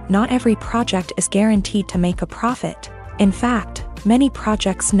starters, not every project is guaranteed to make a profit. In fact, many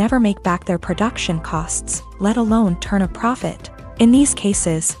projects never make back their production costs, let alone turn a profit. In these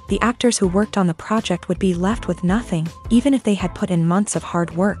cases, the actors who worked on the project would be left with nothing, even if they had put in months of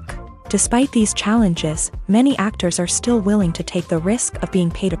hard work. Despite these challenges, many actors are still willing to take the risk of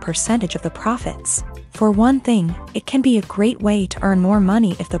being paid a percentage of the profits. For one thing, it can be a great way to earn more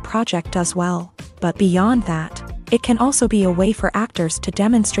money if the project does well. But beyond that, it can also be a way for actors to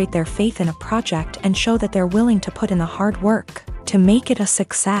demonstrate their faith in a project and show that they're willing to put in the hard work to make it a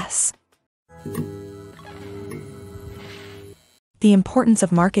success. The importance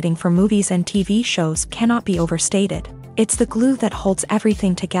of marketing for movies and TV shows cannot be overstated. It's the glue that holds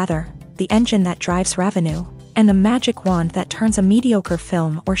everything together, the engine that drives revenue, and the magic wand that turns a mediocre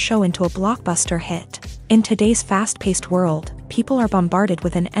film or show into a blockbuster hit. In today's fast-paced world, people are bombarded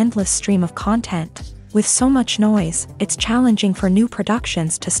with an endless stream of content. With so much noise, it's challenging for new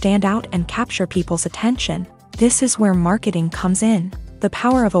productions to stand out and capture people's attention. This is where marketing comes in. The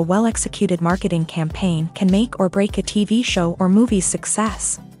power of a well-executed marketing campaign can make or break a TV show or movie's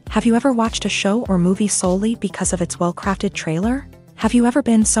success. Have you ever watched a show or movie solely because of its well-crafted trailer? Have you ever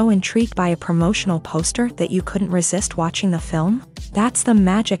been so intrigued by a promotional poster that you couldn't resist watching the film? That's the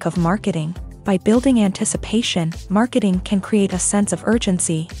magic of marketing. By building anticipation, marketing can create a sense of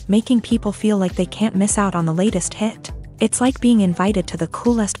urgency, making people feel like they can't miss out on the latest hit. It's like being invited to the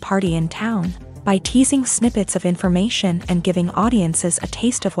coolest party in town. By teasing snippets of information and giving audiences a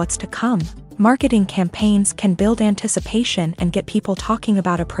taste of what's to come, marketing campaigns can build anticipation and get people talking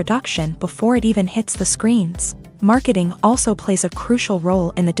about a production before it even hits the screens. Marketing also plays a crucial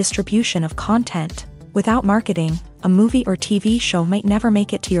role in the distribution of content. Without marketing, a movie or TV show might never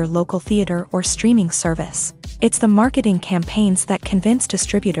make it to your local theater or streaming service. It's the marketing campaigns that convince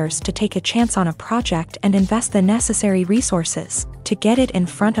distributors to take a chance on a project and invest the necessary resources to get it in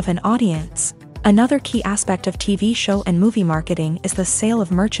front of an audience. Another key aspect of TV show and movie marketing is the sale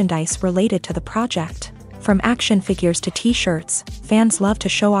of merchandise related to the project. From action figures to t-shirts, fans love to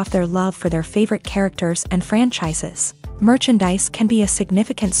show off their love for their favorite characters and franchises. Merchandise can be a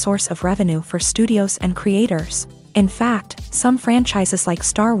significant source of revenue for studios and creators. In fact, some franchises like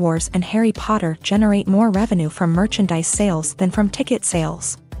Star Wars and Harry Potter generate more revenue from merchandise sales than from ticket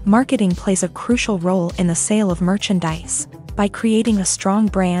sales. Marketing plays a crucial role in the sale of merchandise. By creating a strong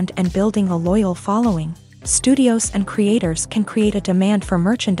brand and building a loyal following, studios and creators can create a demand for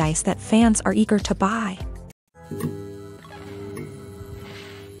merchandise that fans are eager to buy.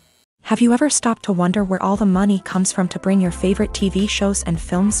 Have you ever stopped to wonder where all the money comes from to bring your favorite TV shows and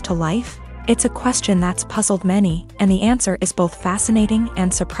films to life? It's a question that's puzzled many, and the answer is both fascinating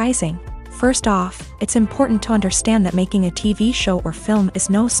and surprising. First off, it's important to understand that making a TV show or film is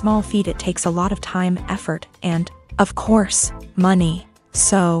no small feat. It takes a lot of time, effort, and, of course, money.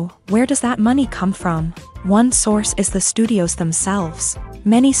 So, where does that money come from? One source is the studios themselves.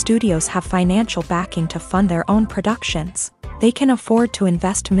 Many studios have financial backing to fund their own productions. They can afford to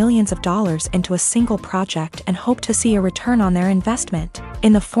invest millions of dollars into a single project and hope to see a return on their investment,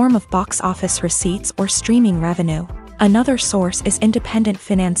 in the form of box office receipts or streaming revenue. Another source is independent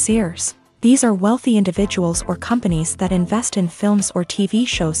financiers. These are wealthy individuals or companies that invest in films or TV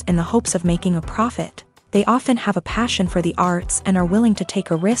shows in the hopes of making a profit. They often have a passion for the arts and are willing to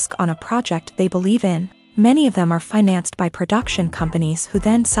take a risk on a project they believe in. Many of them are financed by production companies who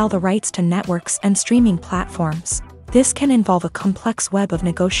then sell the rights to networks and streaming platforms. This can involve a complex web of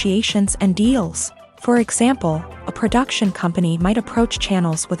negotiations and deals. For example, a production company might approach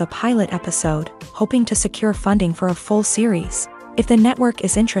channels with a pilot episode, hoping to secure funding for a full series. If the network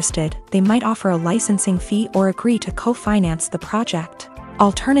is interested, they might offer a licensing fee or agree to co-finance the project.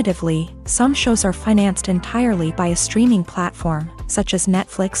 Alternatively, some shows are financed entirely by a streaming platform, such as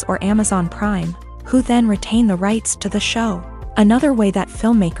Netflix or Amazon Prime, who then retain the rights to the show. Another way that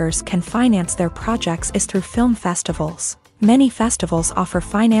filmmakers can finance their projects is through film festivals. Many festivals offer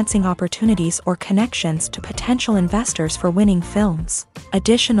financing opportunities or connections to potential investors for winning films.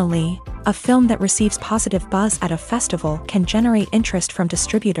 Additionally, a film that receives positive buzz at a festival can generate interest from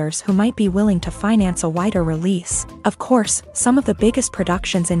distributors who might be willing to finance a wider release. Of course, some of the biggest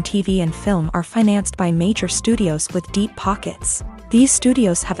productions in TV and film are financed by major studios with deep pockets. These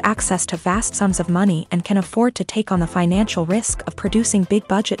studios have access to vast sums of money and can afford to take on the financial risk of producing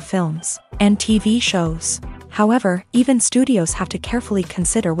big-budget films and TV shows. However, even studios have to carefully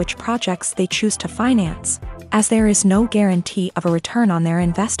consider which projects they choose to finance, as there is no guarantee of a return on their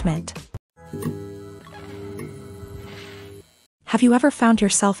investment. Have you ever found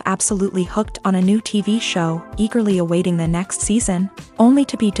yourself absolutely hooked on a new TV show, eagerly awaiting the next season, only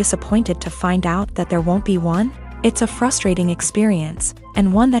to be disappointed to find out that there won't be one? It's a frustrating experience,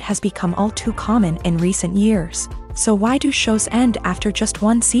 and one that has become all too common in recent years. So why do shows end after just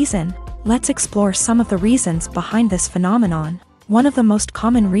one season? Let's explore some of the reasons behind this phenomenon. One of the most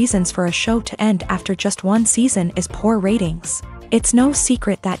common reasons for a show to end after just one season is poor ratings. It's no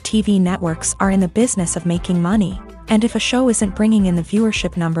secret that TV networks are in the business of making money, and if a show isn't bringing in the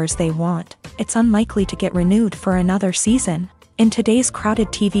viewership numbers they want, it's unlikely to get renewed for another season. In today's crowded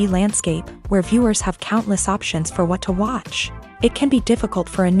TV landscape, where viewers have countless options for what to watch, it can be difficult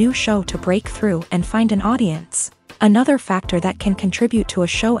for a new show to break through and find an audience. Another factor that can contribute to a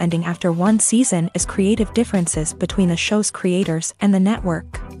show ending after one season is creative differences between the show's creators and the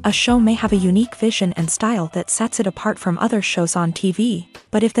network. A show may have a unique vision and style that sets it apart from other shows on TV,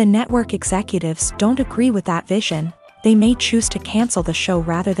 but if the network executives don't agree with that vision, they may choose to cancel the show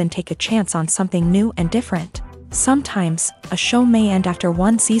rather than take a chance on something new and different. Sometimes, a show may end after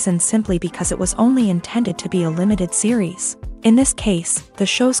one season simply because it was only intended to be a limited series. In this case, the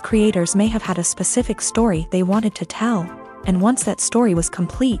show's creators may have had a specific story they wanted to tell, and once that story was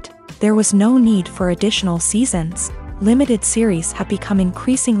complete, there was no need for additional seasons. Limited series have become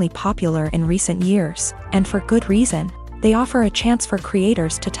increasingly popular in recent years, and for good reason. They offer a chance for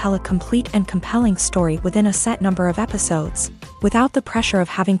creators to tell a complete and compelling story within a set number of episodes, without the pressure of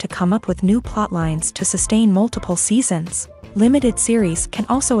having to come up with new plotlines to sustain multiple seasons. Limited series can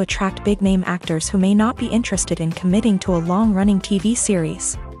also attract big-name actors who may not be interested in committing to a long-running TV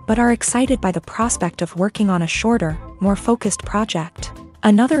series, but are excited by the prospect of working on a shorter, more focused project.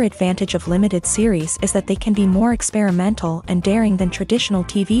 Another advantage of limited series is that they can be more experimental and daring than traditional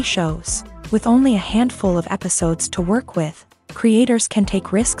TV shows. With only a handful of episodes to work with, creators can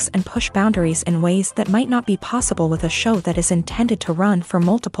take risks and push boundaries in ways that might not be possible with a show that is intended to run for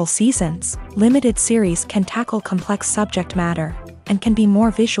multiple seasons. Limited series can tackle complex subject matter, and can be more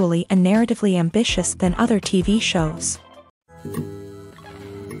visually and narratively ambitious than other TV shows.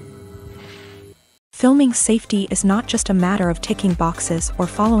 Filming safety is not just a matter of ticking boxes or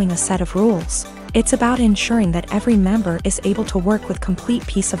following a set of rules. It's about ensuring that every member is able to work with complete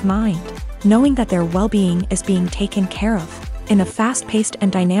peace of mind, knowing that their well-being is being taken care of. In a fast-paced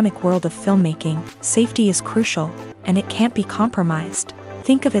and dynamic world of filmmaking, safety is crucial, and it can't be compromised.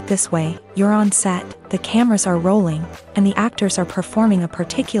 Think of it this way: you're on set, the cameras are rolling, and the actors are performing a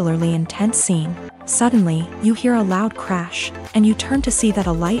particularly intense scene. Suddenly, you hear a loud crash, and you turn to see that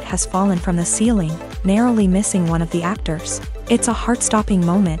a light has fallen from the ceiling, narrowly missing one of the actors. It's a heart-stopping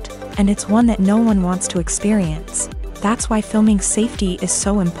moment, and it's one that no one wants to experience. That's why filming safety is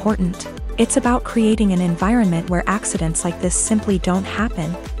so important. It's about creating an environment where accidents like this simply don't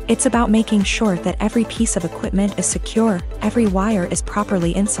happen. It's about making sure that every piece of equipment is secure, every wire is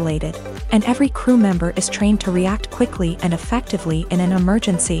properly insulated, and every crew member is trained to react quickly and effectively in an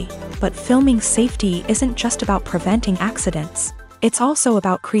emergency. But filming safety isn't just about preventing accidents. It's also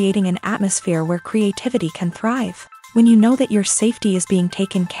about creating an atmosphere where creativity can thrive. When you know that your safety is being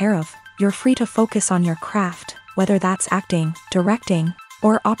taken care of, you're free to focus on your craft, whether that's acting, directing,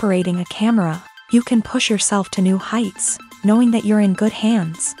 or operating a camera. You can push yourself to new heights, knowing that you're in good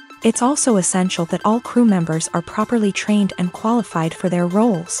hands. It's also essential that all crew members are properly trained and qualified for their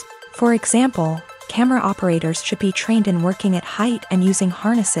roles. For example, camera operators should be trained in working at height and using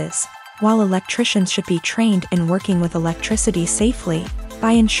harnesses, while electricians should be trained in working with electricity safely.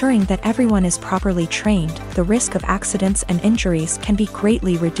 By ensuring that everyone is properly trained, the risk of accidents and injuries can be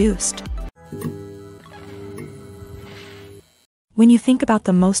greatly reduced. When you think about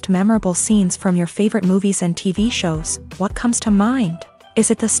the most memorable scenes from your favorite movies and TV shows, what comes to mind? Is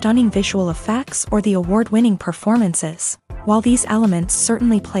it the stunning visual effects or the award-winning performances? While these elements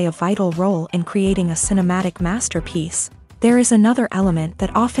certainly play a vital role in creating a cinematic masterpiece, there is another element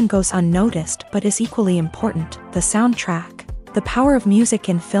that often goes unnoticed but is equally important: the soundtrack. The power of music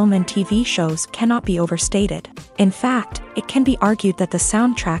in film and TV shows cannot be overstated. In fact, it can be argued that the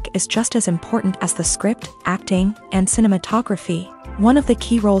soundtrack is just as important as the script, acting, and cinematography. One of the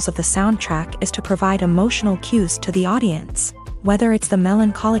key roles of the soundtrack is to provide emotional cues to the audience. Whether it's the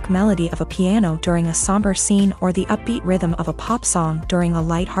melancholic melody of a piano during a somber scene or the upbeat rhythm of a pop song during a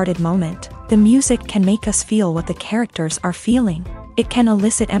lighthearted moment, the music can make us feel what the characters are feeling. It can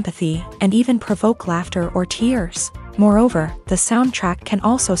elicit empathy and even provoke laughter or tears. Moreover, the soundtrack can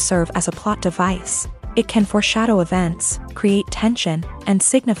also serve as a plot device. It can foreshadow events, create tension, and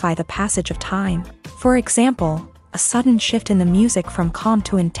signify the passage of time. For example, a sudden shift in the music from calm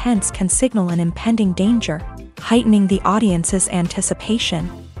to intense can signal an impending danger, heightening the audience's anticipation.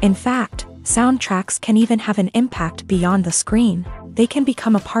 In fact, soundtracks can even have an impact beyond the screen. They can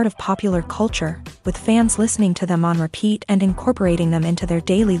become a part of popular culture, with fans listening to them on repeat and incorporating them into their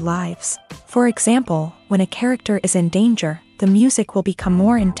daily lives. For example, when a character is in danger, the music will become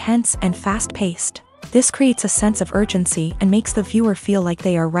more intense and fast-paced. This creates a sense of urgency and makes the viewer feel like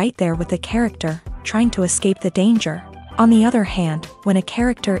they are right there with the character, trying to escape the danger. On the other hand, when a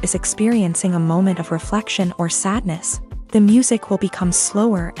character is experiencing a moment of reflection or sadness, the music will become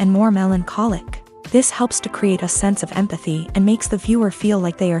slower and more melancholic. This helps to create a sense of empathy and makes the viewer feel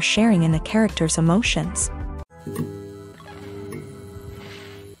like they are sharing in the character's emotions.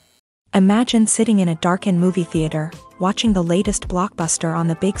 Imagine sitting in a darkened movie theater, watching the latest blockbuster on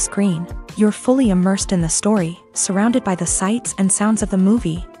the big screen. You're fully immersed in the story, surrounded by the sights and sounds of the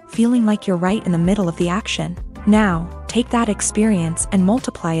movie, feeling like you're right in the middle of the action. Now, take that experience and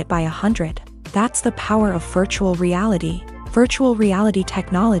multiply it by 100. That's the power of virtual reality. Virtual reality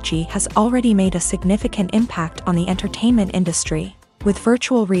technology has already made a significant impact on the entertainment industry. With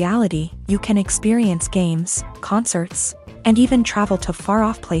virtual reality, you can experience games, concerts, and even travel to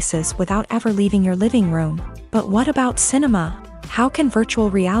far-off places without ever leaving your living room. But what about cinema? How can virtual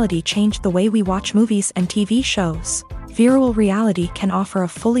reality change the way we watch movies and TV shows? Virtual reality can offer a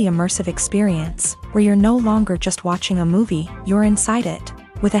fully immersive experience, where you're no longer just watching a movie, you're inside it.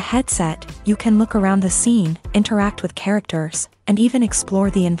 With a headset, you can look around the scene, interact with characters, and even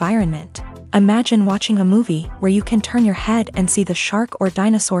explore the environment. Imagine watching a movie where you can turn your head and see the shark or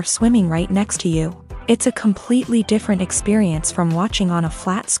dinosaur swimming right next to you. It's a completely different experience from watching on a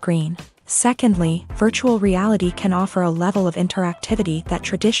flat screen. Secondly, virtual reality can offer a level of interactivity that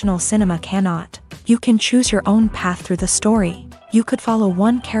traditional cinema cannot. You can choose your own path through the story. You could follow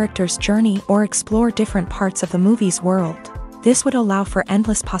one character's journey or explore different parts of the movie's world. This would allow for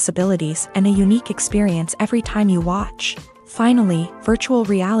endless possibilities and a unique experience every time you watch. Finally, virtual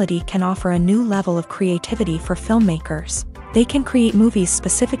reality can offer a new level of creativity for filmmakers. They can create movies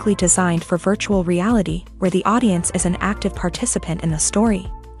specifically designed for virtual reality, where the audience is an active participant in the story.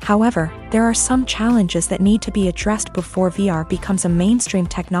 However, there are some challenges that need to be addressed before VR becomes a mainstream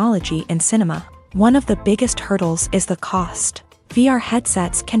technology in cinema. One of the biggest hurdles is the cost. VR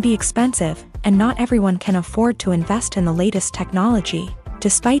headsets can be expensive, and not everyone can afford to invest in the latest technology.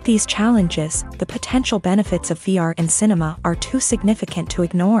 Despite these challenges, the potential benefits of VR in cinema are too significant to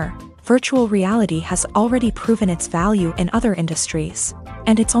ignore. Virtual reality has already proven its value in other industries,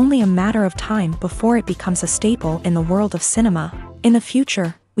 and it's only a matter of time before it becomes a staple in the world of cinema. In the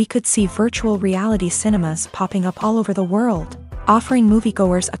future, we could see virtual reality cinemas popping up all over the world, offering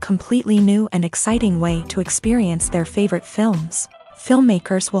moviegoers a completely new and exciting way to experience their favorite films.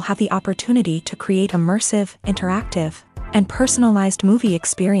 Filmmakers will have the opportunity to create immersive, interactive, and personalized movie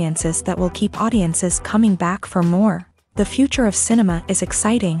experiences that will keep audiences coming back for more. The future of cinema is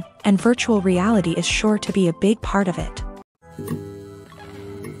exciting, and virtual reality is sure to be a big part of it.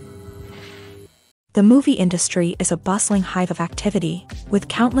 The movie industry is a bustling hive of activity, with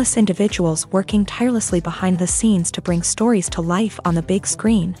countless individuals working tirelessly behind the scenes to bring stories to life on the big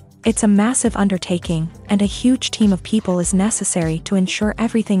screen. It's a massive undertaking, and a huge team of people is necessary to ensure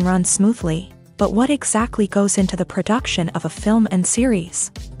everything runs smoothly. But what exactly goes into the production of a film and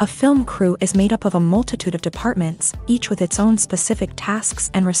series? A film crew is made up of a multitude of departments, each with its own specific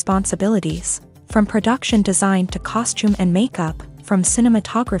tasks and responsibilities. From production design to costume and makeup, from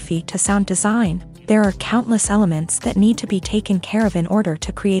cinematography to sound design, there are countless elements that need to be taken care of in order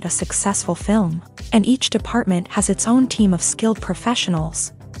to create a successful film. And each department has its own team of skilled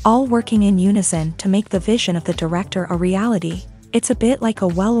professionals, all working in unison to make the vision of the director a reality. It's a bit like a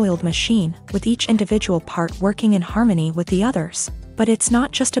well-oiled machine, with each individual part working in harmony with the others. But it's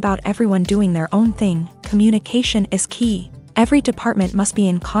not just about everyone doing their own thing. Communication is key. Every department must be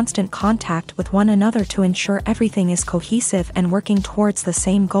in constant contact with one another to ensure everything is cohesive and working towards the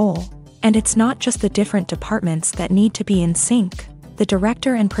same goal. And it's not just the different departments that need to be in sync. The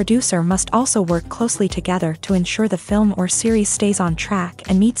director and producer must also work closely together to ensure the film or series stays on track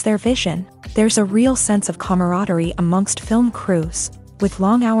and meets their vision. There's a real sense of camaraderie amongst film crews. With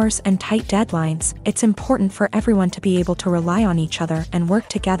long hours and tight deadlines, it's important for everyone to be able to rely on each other and work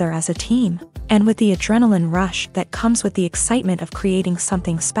together as a team. And with the adrenaline rush that comes with the excitement of creating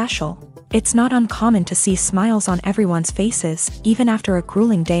something special, it's not uncommon to see smiles on everyone's faces, even after a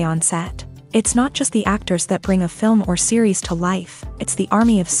grueling day on set. It's not just the actors that bring a film or series to life, it's the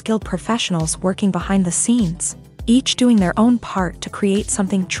army of skilled professionals working behind the scenes, each doing their own part to create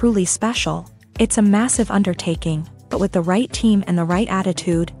something truly special. It's a massive undertaking, but with the right team and the right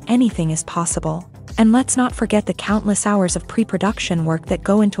attitude, anything is possible. And let's not forget the countless hours of pre-production work that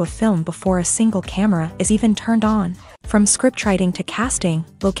go into a film before a single camera is even turned on. From scriptwriting to casting,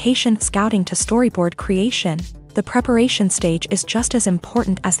 location scouting to storyboard creation, the preparation stage is just as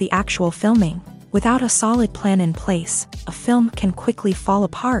important as the actual filming. Without a solid plan in place, a film can quickly fall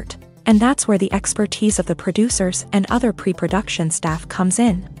apart. And that's where the expertise of the producers and other pre-production staff comes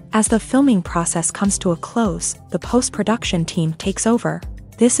in. As the filming process comes to a close, the post-production team takes over.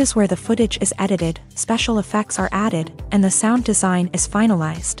 This is where the footage is edited, special effects are added, and the sound design is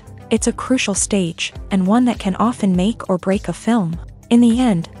finalized. It's a crucial stage, and one that can often make or break a film. In the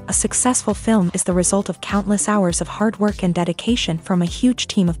end, a successful film is the result of countless hours of hard work and dedication from a huge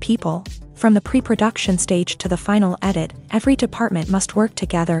team of people. From the pre-production stage to the final edit, every department must work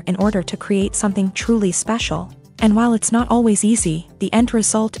together in order to create something truly special. And while it's not always easy, the end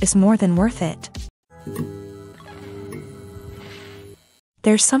result is more than worth it.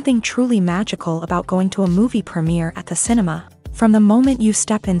 There's something truly magical about going to a movie premiere at the cinema. From the moment you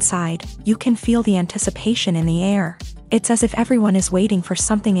step inside, you can feel the anticipation in the air. It's as if everyone is waiting for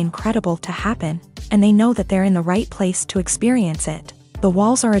something incredible to happen, and they know that they're in the right place to experience it. The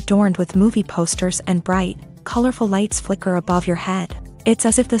walls are adorned with movie posters and bright, colorful lights flicker above your head. It's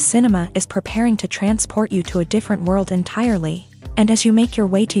as if the cinema is preparing to transport you to a different world entirely. And as you make your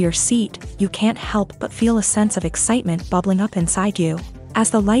way to your seat, you can't help but feel a sense of excitement bubbling up inside you. As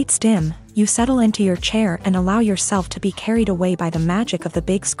the lights dim, you settle into your chair and allow yourself to be carried away by the magic of the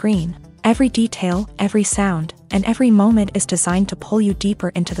big screen. Every detail, every sound, and every moment is designed to pull you deeper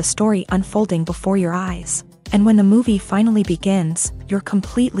into the story unfolding before your eyes. And when the movie finally begins, you're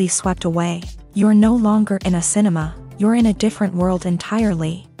completely swept away. You're no longer in a cinema, you're in a different world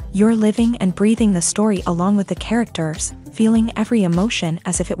entirely. You're living and breathing the story along with the characters, feeling every emotion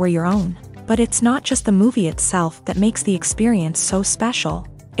as if it were your own. But it's not just the movie itself that makes the experience so special.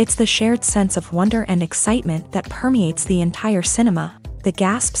 It's the shared sense of wonder and excitement that permeates the entire cinema. The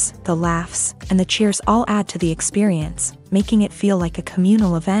gasps, the laughs, and the cheers all add to the experience, making it feel like a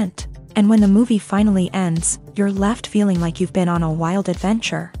communal event. And when the movie finally ends, you're left feeling like you've been on a wild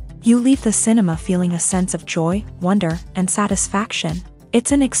adventure. You leave the cinema feeling a sense of joy, wonder, and satisfaction.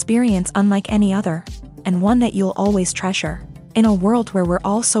 It's an experience unlike any other, and one that you'll always treasure. In a world where we're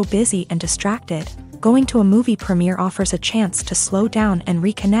all so busy and distracted, going to a movie premiere offers a chance to slow down and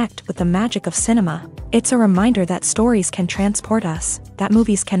reconnect with the magic of cinema. It's a reminder that stories can transport us, that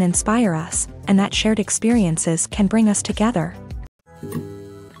movies can inspire us, and that shared experiences can bring us together.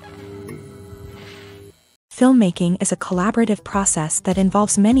 Filmmaking is a collaborative process that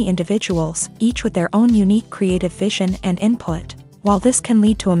involves many individuals, each with their own unique creative vision and input. While this can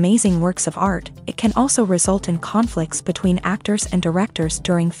lead to amazing works of art, it can also result in conflicts between actors and directors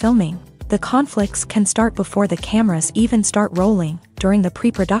during filming. The conflicts can start before the cameras even start rolling, during the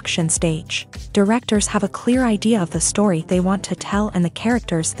pre-production stage. Directors have a clear idea of the story they want to tell and the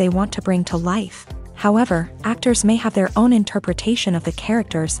characters they want to bring to life. However, actors may have their own interpretation of the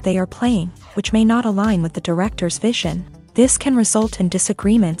characters they are playing, which may not align with the director's vision. This can result in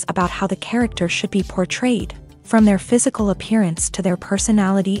disagreements about how the characters should be portrayed, from their physical appearance to their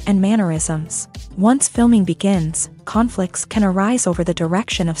personality and mannerisms. Once filming begins, conflicts can arise over the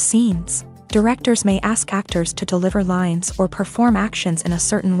direction of scenes. Directors may ask actors to deliver lines or perform actions in a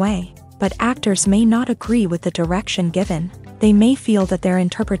certain way, but actors may not agree with the direction given. They may feel that their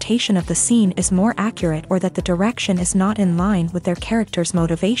interpretation of the scene is more accurate or that the direction is not in line with their character's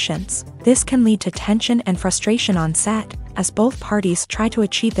motivations. This can lead to tension and frustration on set, as both parties try to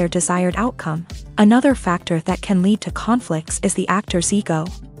achieve their desired outcome. Another factor that can lead to conflicts is the actor's ego.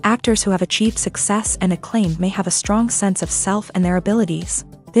 Actors who have achieved success and acclaim may have a strong sense of self and their abilities.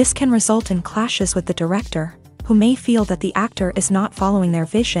 This can result in clashes with the director, who may feel that the actor is not following their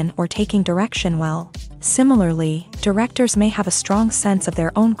vision or taking direction well. Similarly, directors may have a strong sense of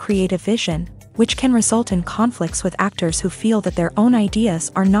their own creative vision, which can result in conflicts with actors who feel that their own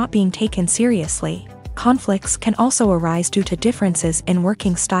ideas are not being taken seriously. Conflicts can also arise due to differences in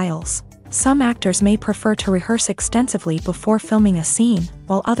working styles. Some actors may prefer to rehearse extensively before filming a scene,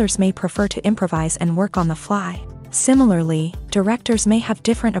 while others may prefer to improvise and work on the fly. Similarly, directors may have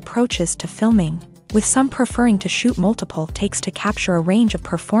different approaches to filming, with some preferring to shoot multiple takes to capture a range of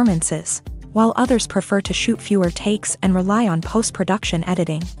performances, while others prefer to shoot fewer takes and rely on post-production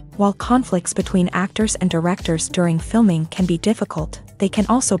editing. While conflicts between actors and directors during filming can be difficult, they can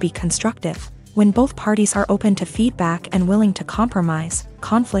also be constructive. When both parties are open to feedback and willing to compromise,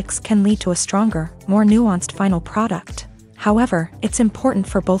 conflicts can lead to a stronger, more nuanced final product. However, it's important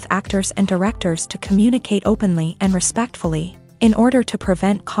for both actors and directors to communicate openly and respectfully, in order to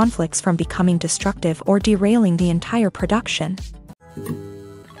prevent conflicts from becoming destructive or derailing the entire production.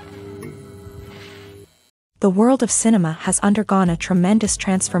 The world of cinema has undergone a tremendous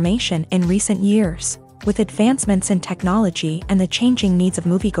transformation in recent years. With advancements in technology and the changing needs of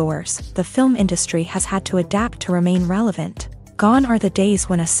moviegoers, the film industry has had to adapt to remain relevant. Gone are the days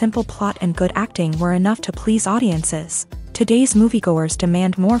when a simple plot and good acting were enough to please audiences. Today's moviegoers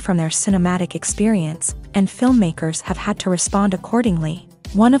demand more from their cinematic experience, and filmmakers have had to respond accordingly.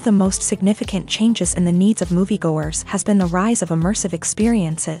 One of the most significant changes in the needs of moviegoers has been the rise of immersive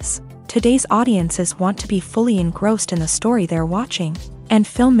experiences. Today's audiences want to be fully engrossed in the story they're watching, and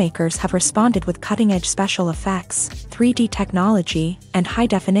filmmakers have responded with cutting-edge special effects, 3D technology, and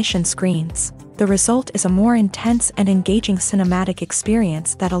high-definition screens. The result is a more intense and engaging cinematic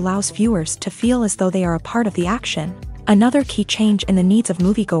experience that allows viewers to feel as though they are a part of the action. Another key change in the needs of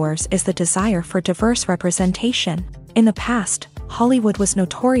moviegoers is the desire for diverse representation. In the past, Hollywood was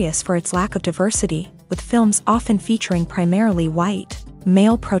notorious for its lack of diversity, with films often featuring primarily white,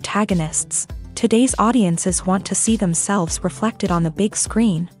 male protagonists. Today's audiences want to see themselves reflected on the big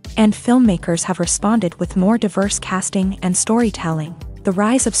screen, and filmmakers have responded with more diverse casting and storytelling. The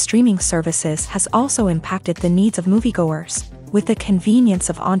rise of streaming services has also impacted the needs of moviegoers. With the convenience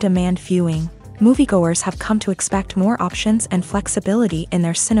of on-demand viewing, moviegoers have come to expect more options and flexibility in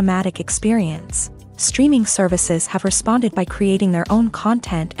their cinematic experience. streaming services have responded by creating their own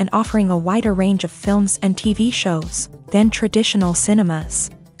content and offering a wider range of films and TV shows than traditional cinemas.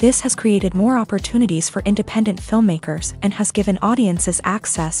 This has created more opportunities for independent filmmakers and has given audiences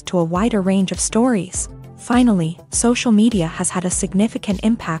access to a wider range of stories. Finally, social media has had a significant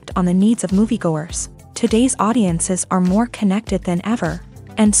impact on the needs of moviegoers. Today's audiences are more connected than ever,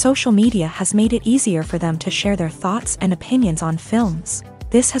 and social media has made it easier for them to share their thoughts and opinions on films.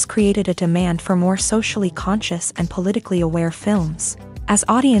 This has created a demand for more socially conscious and politically aware films, as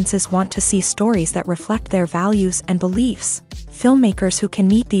audiences want to see stories that reflect their values and beliefs. Filmmakers who can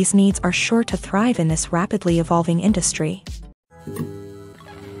meet these needs are sure to thrive in this rapidly evolving industry.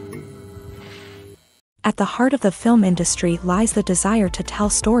 At the heart of the film industry lies the desire to tell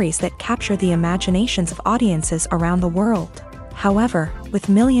stories that capture the imaginations of audiences around the world. However, with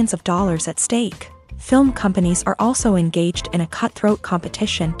millions of dollars at stake, film companies are also engaged in a cutthroat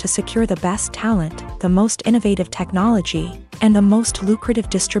competition to secure the best talent, the most innovative technology, and the most lucrative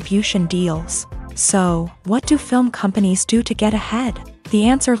distribution deals. So, what do film companies do to get ahead? The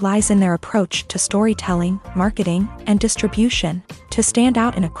answer lies in their approach to storytelling, marketing, and distribution. To stand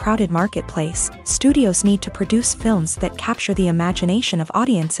out in a crowded marketplace, studios need to produce films that capture the imagination of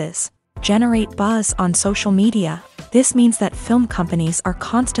audiences, generate buzz on social media. This means that film companies are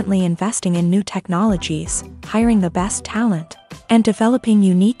constantly investing in new technologies, hiring the best talent, and developing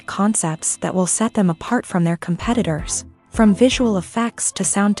unique concepts that will set them apart from their competitors. From visual effects to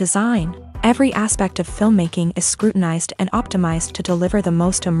sound design, every aspect of filmmaking is scrutinized and optimized to deliver the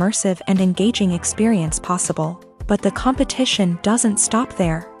most immersive and engaging experience possible. But the competition doesn't stop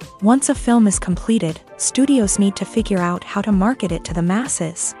there. Once a film is completed, studios need to figure out how to market it to the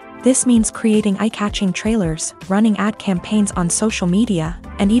masses. This means creating eye-catching trailers, running ad campaigns on social media,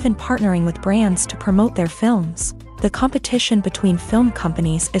 and even partnering with brands to promote their films. The competition between film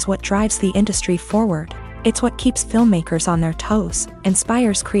companies is what drives the industry forward. It's what keeps filmmakers on their toes,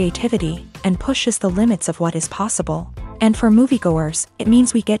 inspires creativity, and pushes the limits of what is possible. And for moviegoers, it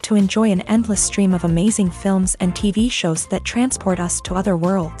means we get to enjoy an endless stream of amazing films and TV shows that transport us to other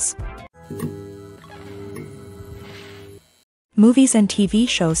worlds. Movies and TV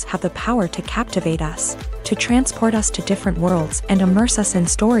shows have the power to captivate us, to transport us to different worlds and immerse us in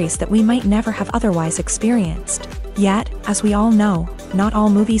stories that we might never have otherwise experienced. Yet, as we all know, not all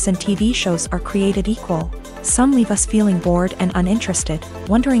movies and TV shows are created equal. Some leave us feeling bored and uninterested,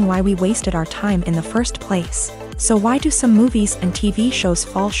 wondering why we wasted our time in the first place. So why do some movies and TV shows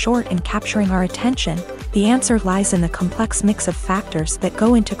fall short in capturing our attention? The answer lies in the complex mix of factors that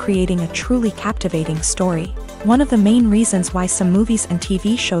go into creating a truly captivating story. One of the main reasons why some movies and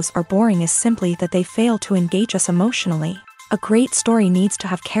TV shows are boring is simply that they fail to engage us emotionally. A great story needs to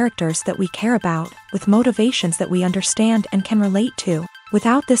have characters that we care about, with motivations that we understand and can relate to.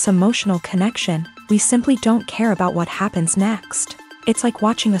 Without this emotional connection, we simply don't care about what happens next. It's like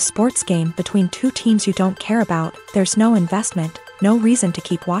watching a sports game between two teams you don't care about. There's no investment, no reason to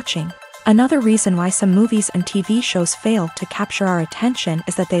keep watching. Another reason why some movies and TV shows fail to capture our attention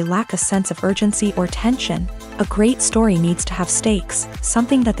is that they lack a sense of urgency or tension. A great story needs to have stakes,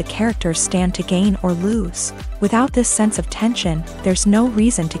 something that the characters stand to gain or lose. Without this sense of tension, there's no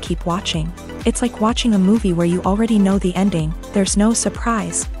reason to keep watching. It's like watching a movie where you already know the ending. There's no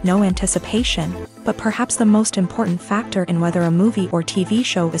surprise, no anticipation. But perhaps the most important factor in whether a movie or TV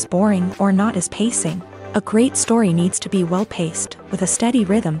show is boring or not is pacing. A great story needs to be well-paced, with a steady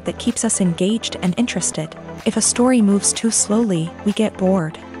rhythm that keeps us engaged and interested. If a story moves too slowly, we get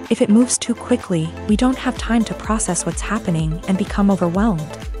bored. If it moves too quickly, we don't have time to process what's happening and become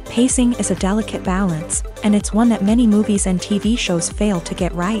overwhelmed. Pacing is a delicate balance, and it's one that many movies and TV shows fail to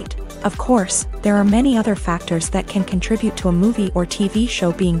get right. Of course, there are many other factors that can contribute to a movie or TV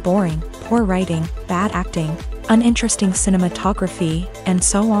show being boring: poor writing, bad acting, uninteresting cinematography, and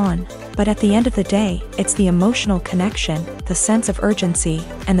so on. But at the end of the day, it's the emotional connection, the sense of urgency,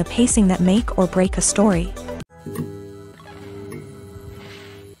 and the pacing that make or break a story.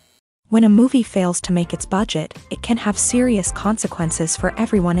 When a movie fails to make its budget, it can have serious consequences for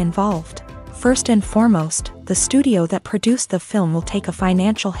everyone involved. First and foremost, the studio that produced the film will take a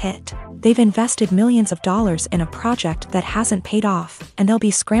financial hit. They've invested millions of dollars in a project that hasn't paid off, and they'll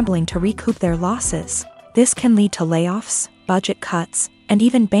be scrambling to recoup their losses. This can lead to layoffs, budget cuts, and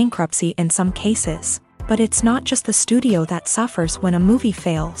even bankruptcy in some cases. But it's not just the studio that suffers when a movie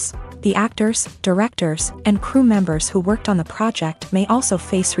fails. The actors, directors, and crew members who worked on the project may also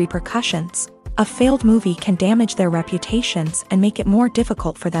face repercussions. A failed movie can damage their reputations and make it more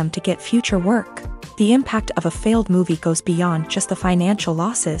difficult for them to get future work. The impact of a failed movie goes beyond just the financial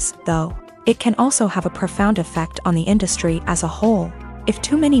losses, though. It can also have a profound effect on the industry as a whole. If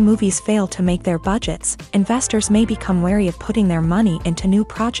too many movies fail to make their budgets, investors may become wary of putting their money into new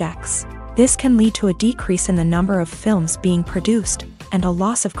projects. This can lead to a decrease in the number of films being produced, and a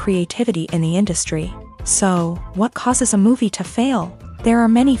loss of creativity in the industry. So, what causes a movie to fail? There are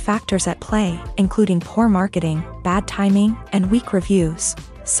many factors at play, including poor marketing, bad timing, and weak reviews.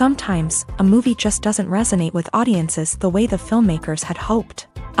 Sometimes, a movie just doesn't resonate with audiences the way the filmmakers had hoped.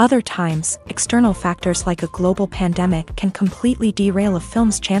 Other times, external factors like a global pandemic can completely derail a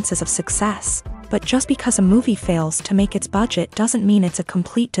film's chances of success. But just because a movie fails to make its budget doesn't mean it's a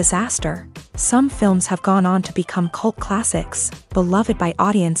complete disaster. Some films have gone on to become cult classics, beloved by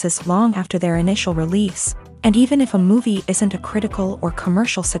audiences long after their initial release. And even if a movie isn't a critical or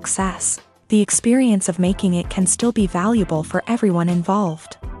commercial success, the experience of making it can still be valuable for everyone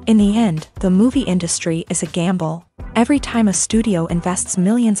involved. In the end, the movie industry is a gamble. Every time a studio invests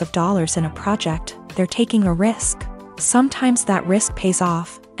millions of dollars in a project, they're taking a risk. Sometimes that risk pays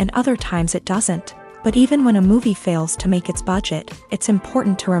off, and other times it doesn't. But even when a movie fails to make its budget, it's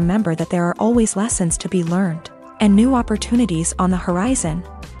important to remember that there are always lessons to be learned, and new opportunities on the horizon.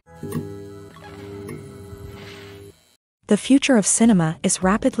 The future of cinema is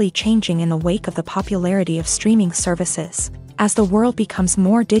rapidly changing in the wake of the popularity of streaming services. As the world becomes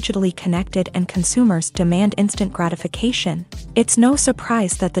more digitally connected and consumers demand instant gratification, it's no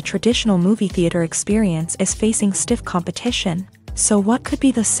surprise that the traditional movie theater experience is facing stiff competition. So what could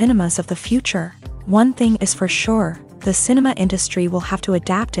be the cinemas of the future? One thing is for sure, the cinema industry will have to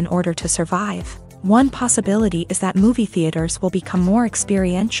adapt in order to survive. One possibility is that movie theaters will become more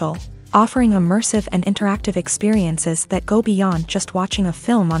experiential, offering immersive and interactive experiences that go beyond just watching a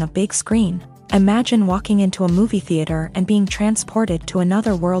film on a big screen. Imagine walking into a movie theater and being transported to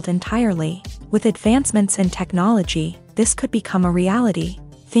another world entirely. With advancements in technology, this could become a reality.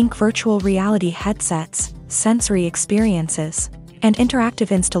 Think virtual reality headsets, sensory experiences, and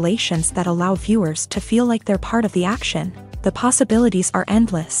interactive installations that allow viewers to feel like they're part of the action. The possibilities are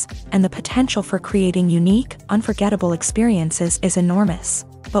endless, and the potential for creating unique, unforgettable experiences is enormous.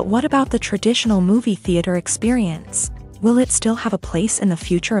 But what about the traditional movie theater experience? Will it still have a place in the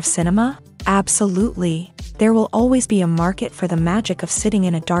future of cinema? Absolutely. There will always be a market for the magic of sitting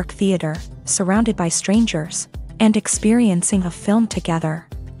in a dark theater, surrounded by strangers, and experiencing a film together.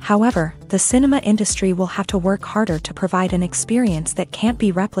 However, the cinema industry will have to work harder to provide an experience that can't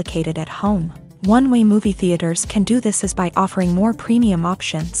be replicated at home. One way movie theaters can do this is by offering more premium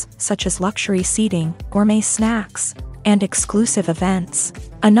options, such as luxury seating, gourmet snacks, and exclusive events.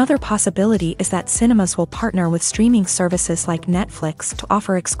 Another possibility is that cinemas will partner with streaming services like Netflix to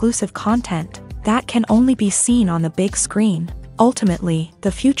offer exclusive content that can only be seen on the big screen. Ultimately,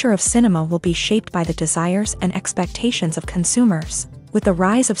 the future of cinema will be shaped by the desires and expectations of consumers. With the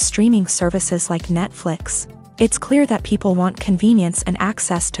rise of streaming services like Netflix, it's clear that people want convenience and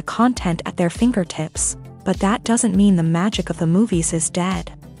access to content at their fingertips. But that doesn't mean the magic of the movies is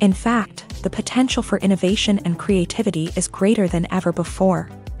dead. In fact, the potential for innovation and creativity is greater than ever before.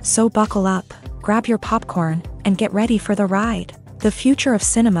 So buckle up, grab your popcorn, and get ready for the ride. The future of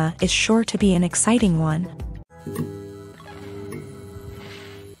cinema is sure to be an exciting one.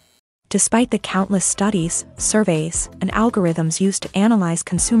 Despite the countless studies, surveys, and algorithms used to analyze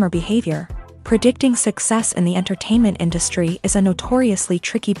consumer behavior, predicting success in the entertainment industry is a notoriously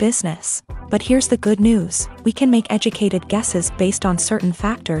tricky business. But here's the good news: we can make educated guesses based on certain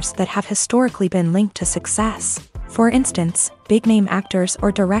factors that have historically been linked to success. For instance, big-name actors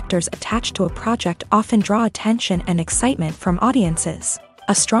or directors attached to a project often draw attention and excitement from audiences.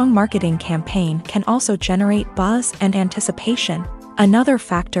 A strong marketing campaign can also generate buzz and anticipation. Another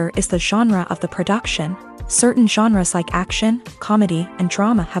factor is the genre of the production. Certain genres like action, comedy, and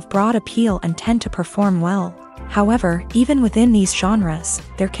drama have broad appeal and tend to perform well. However, even within these genres,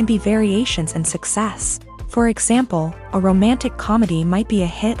 there can be variations in success. For example, a romantic comedy might be a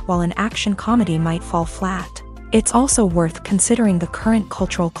hit while an action comedy might fall flat. It's also worth considering the current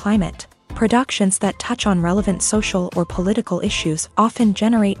cultural climate. Productions that touch on relevant social or political issues often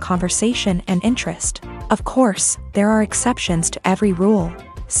generate conversation and interest. Of course, there are exceptions to every rule.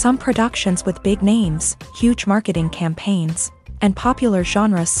 Some productions with big names, huge marketing campaigns, and popular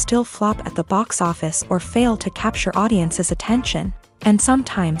genres still flop at the box office or fail to capture audiences' attention. And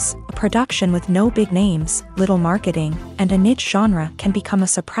sometimes, a production with no big names, little marketing, and a niche genre can become a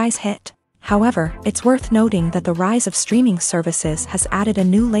surprise hit. However, it's worth noting that the rise of streaming services has added a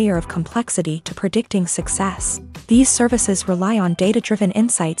new layer of complexity to predicting success. These services rely on data-driven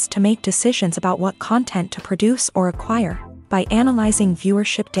insights to make decisions about what content to produce or acquire. By analyzing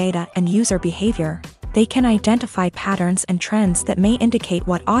viewership data and user behavior, they can identify patterns and trends that may indicate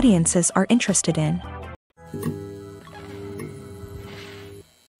what audiences are interested in.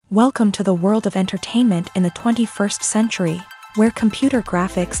 Welcome to the world of entertainment in the 21st century, where computer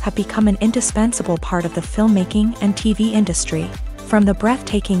graphics have become an indispensable part of the filmmaking and TV industry. From the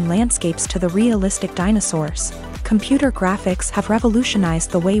breathtaking landscapes to the realistic dinosaurs, computer graphics have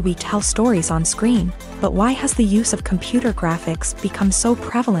revolutionized the way we tell stories on screen. But why has the use of computer graphics become so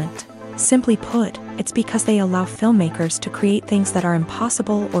prevalent? Simply put, it's because they allow filmmakers to create things that are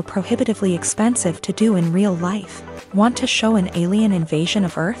impossible or prohibitively expensive to do in real life. Want to show an alien invasion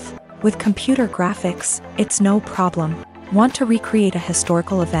of Earth? With computer graphics, it's no problem. Want to recreate a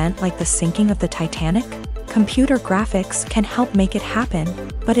historical event like the sinking of the Titanic? Computer graphics can help make it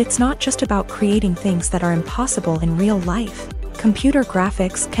happen, but it's not just about creating things that are impossible in real life. Computer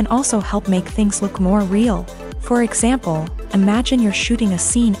graphics can also help make things look more real. For example, imagine you're shooting a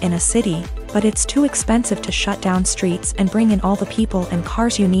scene in a city, but it's too expensive to shut down streets and bring in all the people and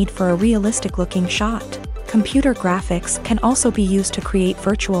cars you need for a realistic-looking shot. Computer graphics can also be used to create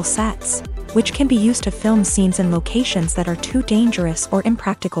virtual sets, which can be used to film scenes in locations that are too dangerous or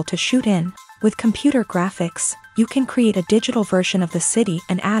impractical to shoot in. With computer graphics, you can create a digital version of the city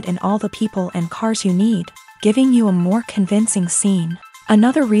and add in all the people and cars you need, giving you a more convincing scene.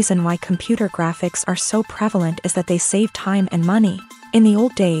 Another reason why computer graphics are so prevalent is that they save time and money. In the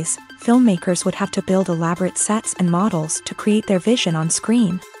old days, filmmakers would have to build elaborate sets and models to create their vision on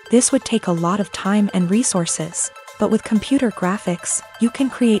screen. This would take a lot of time and resources. But with computer graphics, you can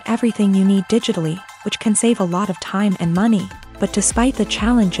create everything you need digitally, which can save a lot of time and money. But despite the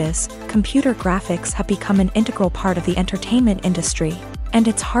challenges, computer graphics have become an integral part of the entertainment industry, and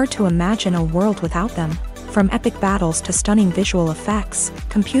it's hard to imagine a world without them. From epic battles to stunning visual effects,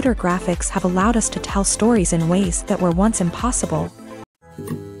 computer graphics have allowed us to tell stories in ways that were once impossible.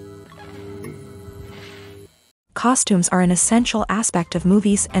 Costumes are an essential aspect of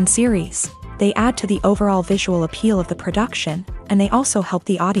movies and series. They add to the overall visual appeal of the production, and they also help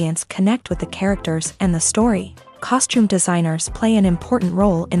the audience connect with the characters and the story. Costume designers play an important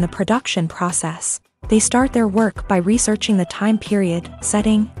role in the production process. They start their work by researching the time period,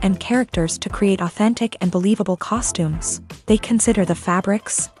 setting, and characters to create authentic and believable costumes. They consider the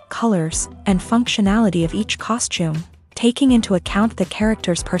fabrics, colors, and functionality of each costume, taking into account the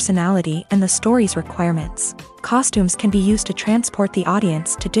character's personality and the story's requirements. Costumes can be used to transport the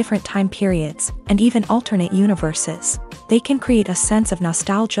audience to different time periods and even alternate universes. They can create a sense of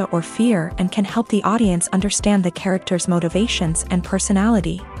nostalgia or fear and can help the audience understand the character's motivations and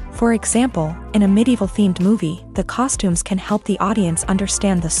personality. For example, in a medieval-themed movie, the costumes can help the audience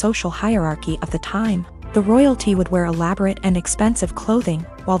understand the social hierarchy of the time. The royalty would wear elaborate and expensive clothing,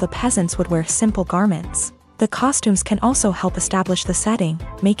 while the peasants would wear simple garments. The costumes can also help establish the setting,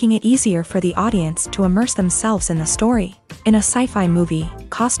 making it easier for the audience to immerse themselves in the story. In a sci-fi movie,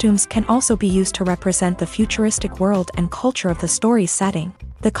 costumes can also be used to represent the futuristic world and culture of the story's setting.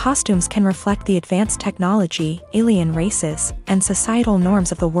 The costumes can reflect the advanced technology, alien races, and societal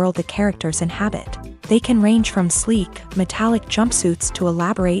norms of the world the characters inhabit. They can range from sleek, metallic jumpsuits to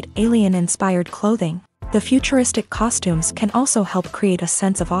elaborate, alien-inspired clothing. The futuristic costumes can also help create a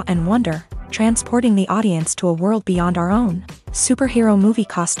sense of awe and wonder, transporting the audience to a world beyond our own. Superhero movie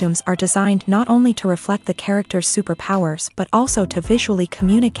costumes are designed not only to reflect the character's superpowers but also to visually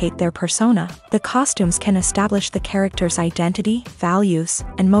communicate their persona. The costumes can establish the character's identity, values,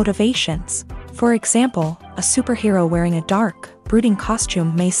 and motivations. For example, a superhero wearing a dark, brooding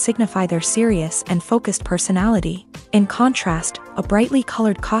costume may signify their serious and focused personality. In contrast, a brightly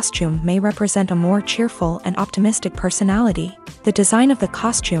colored costume may represent a more cheerful and optimistic personality. The design of the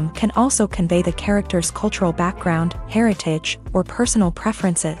costume can also convey the character's cultural background, heritage, or personal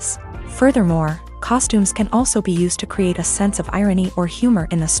preferences. Furthermore, costumes can also be used to create a sense of irony or humor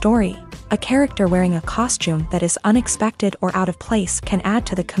in the story. A character wearing a costume that is unexpected or out of place can add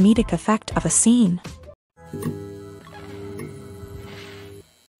to the comedic effect of a scene.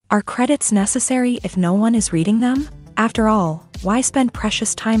 Are credits necessary if no one is reading them? After all, why spend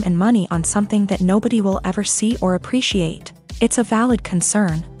precious time and money on something that nobody will ever see or appreciate? It's a valid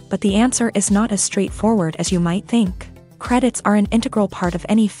concern, but the answer is not as straightforward as you might think. Credits are an integral part of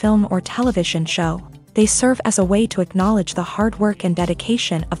any film or television show. They serve as a way to acknowledge the hard work and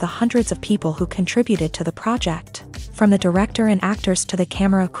dedication of the hundreds of people who contributed to the project. From the director and actors to the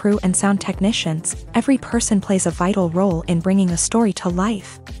camera crew and sound technicians, every person plays a vital role in bringing a story to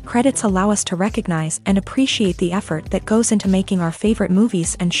life. Credits allow us to recognize and appreciate the effort that goes into making our favorite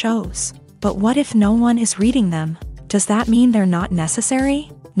movies and shows. But what if no one is reading them? Does that mean they're not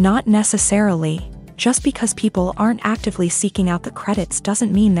necessary? Not necessarily. Just because people aren't actively seeking out the credits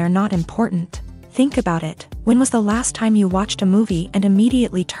doesn't mean they're not important. Think about it. When was the last time you watched a movie and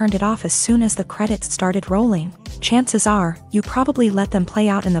immediately turned it off as soon as the credits started rolling? Chances are, you probably let them play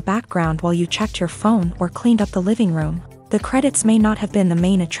out in the background while you checked your phone or cleaned up the living room. The credits may not have been the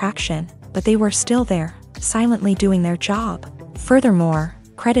main attraction, but they were still there, silently doing their job. Furthermore,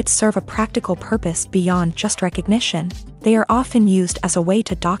 credits serve a practical purpose beyond just recognition. They are often used as a way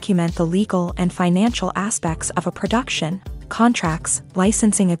to document the legal and financial aspects of a production. Contracts,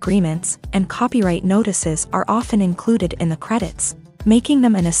 licensing agreements, and copyright notices are often included in the credits, making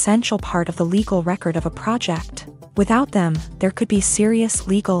them an essential part of the legal record of a project. Without them, there could be serious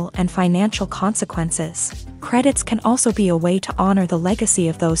legal and financial consequences. Credits can also be a way to honor the legacy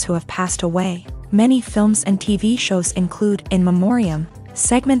of those who have passed away. Many films and TV shows include in memoriam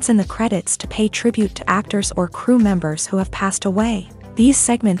segments in the credits to pay tribute to actors or crew members who have passed away. These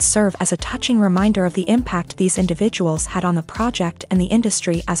segments serve as a touching reminder of the impact these individuals had on the project and the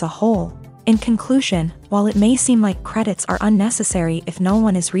industry as a whole. In conclusion, while it may seem like credits are unnecessary if no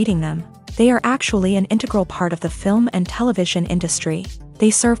one is reading them, they are actually an integral part of the film and television industry. They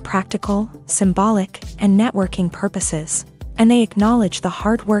serve practical, symbolic, and networking purposes, and they acknowledge the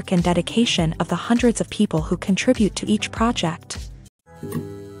hard work and dedication of the hundreds of people who contribute to each project.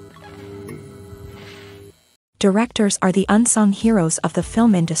 Directors are the unsung heroes of the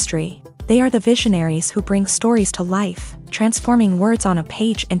film industry. They are the visionaries who bring stories to life, transforming words on a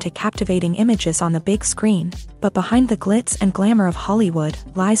page into captivating images on the big screen. But behind the glitz and glamour of Hollywood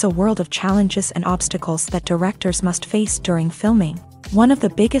lies a world of challenges and obstacles that directors must face during filming. One of the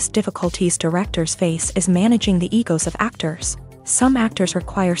biggest difficulties directors face is managing the egos of actors. Some actors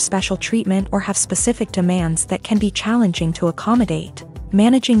require special treatment or have specific demands that can be challenging to accommodate.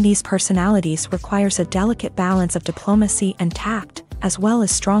 Managing these personalities requires a delicate balance of diplomacy and tact, as well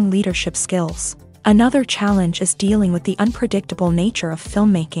as strong leadership skills. Another challenge is dealing with the unpredictable nature of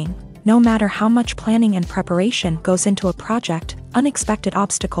filmmaking. No matter how much planning and preparation goes into a project, unexpected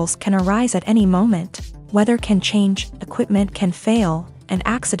obstacles can arise at any moment. Weather can change, equipment can fail, and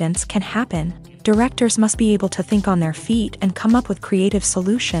accidents can happen. Directors must be able to think on their feet and come up with creative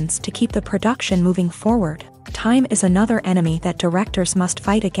solutions to keep the production moving forward. Time is another enemy that directors must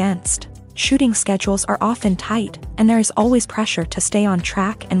fight against. Shooting schedules are often tight, and there is always pressure to stay on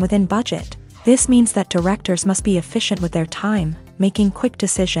track and within budget. This means that directors must be efficient with their time, making quick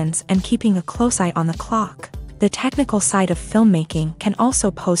decisions and keeping a close eye on the clock. The technical side of filmmaking can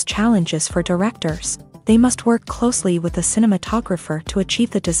also pose challenges for directors. They must work closely with the cinematographer to achieve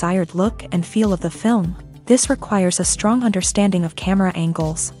the desired look and feel of the film. This requires a strong understanding of camera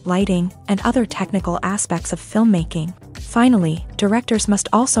angles, lighting, and other technical aspects of filmmaking. Finally, directors must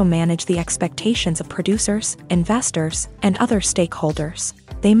also manage the expectations of producers, investors, and other stakeholders.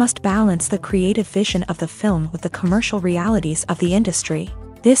 They must balance the creative vision of the film with the commercial realities of the industry.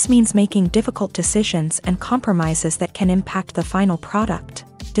 This means making difficult decisions and compromises that can impact the final product.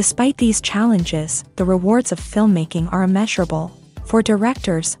 Despite these challenges, the rewards of filmmaking are immeasurable. For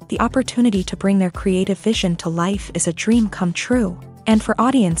directors, the opportunity to bring their creative vision to life is a dream come true. And for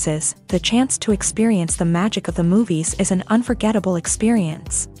audiences, the chance to experience the magic of the movies is an unforgettable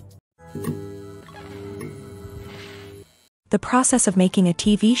experience. The process of making a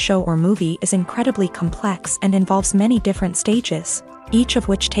TV show or movie is incredibly complex and involves many different stages, each of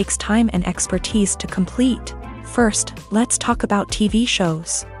which takes time and expertise to complete. First, let's talk about TV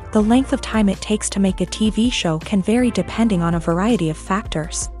shows. The length of time it takes to make a TV show can vary depending on a variety of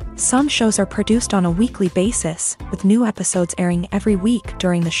factors. Some shows are produced on a weekly basis, with new episodes airing every week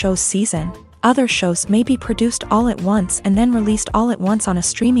during the show's season. Other shows may be produced all at once and then released all at once on a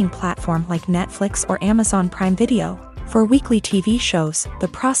streaming platform like Netflix or Amazon Prime Video. For weekly TV shows, the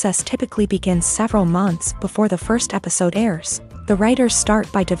process typically begins several months before the first episode airs. The writers start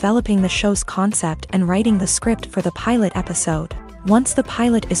by developing the show's concept and writing the script for the pilot episode. Once the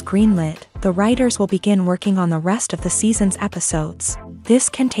pilot is greenlit, the writers will begin working on the rest of the season's episodes. This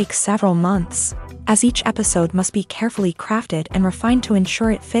can take several months, as each episode must be carefully crafted and refined to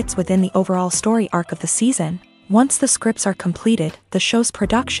ensure it fits within the overall story arc of the season. Once the scripts are completed, the show's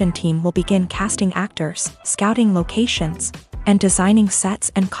production team will begin casting actors, scouting locations, and designing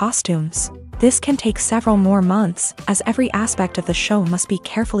sets and costumes. This can take several more months, as every aspect of the show must be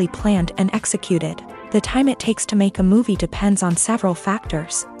carefully planned and executed. The time it takes to make a movie depends on several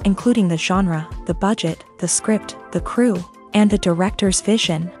factors, including the genre, the budget, the script, the crew, and the director's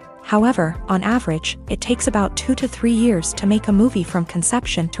vision. However, on average, it takes about 2 to 3 years to make a movie from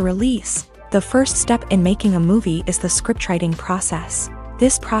conception to release. The first step in making a movie is the scriptwriting process.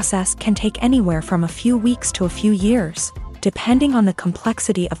 This process can take anywhere from a few weeks to a few years. depending on the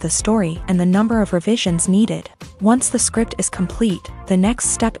complexity of the story and the number of revisions needed. Once the script is complete, the next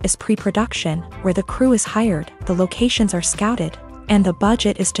step is pre-production, where the crew is hired, the locations are scouted, and the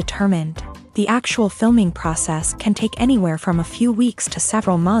budget is determined. The actual filming process can take anywhere from a few weeks to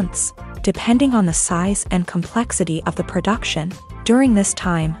several months, depending on the size and complexity of the production. During this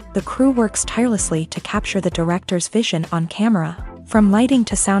time, the crew works tirelessly to capture the director's vision on camera. From lighting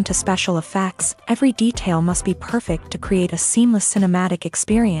to sound to special effects, every detail must be perfect to create a seamless cinematic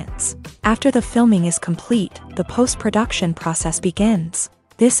experience. After the filming is complete, the post-production process begins.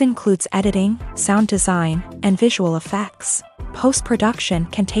 This includes editing, sound design, and visual effects. Post-production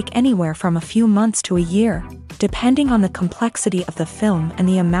can take anywhere from a few months to a year, depending on the complexity of the film and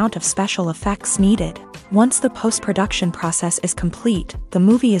the amount of special effects needed. Once the post-production process is complete, the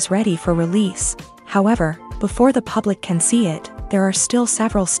movie is ready for release. However, before the public can see it, there are still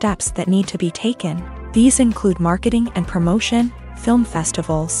several steps that need to be taken. These include marketing and promotion, film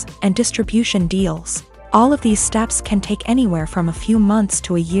festivals, and distribution deals. All of these steps can take anywhere from a few months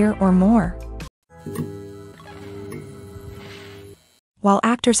to a year or more. While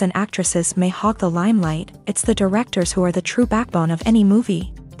actors and actresses may hog the limelight, it's the directors who are the true backbone of any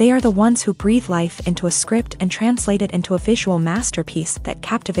movie. They are the ones who breathe life into a script and translate it into a visual masterpiece that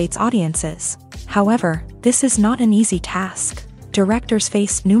captivates audiences. However, this is not an easy task. Directors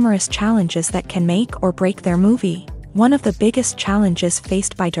face numerous challenges that can make or break their movie. One of the biggest challenges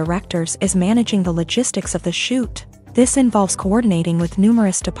faced by directors is managing the logistics of the shoot. This involves coordinating with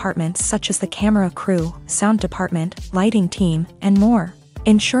numerous departments such as the camera crew, sound department, lighting team, and more.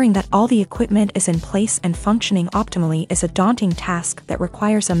 Ensuring that all the equipment is in place and functioning optimally is a daunting task that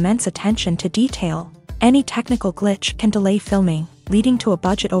requires immense attention to detail. Any technical glitch can delay filming, leading to a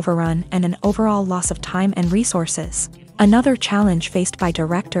budget overrun and an overall loss of time and resources. Another challenge faced by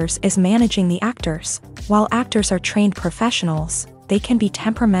directors is managing the actors. While actors are trained professionals, they can be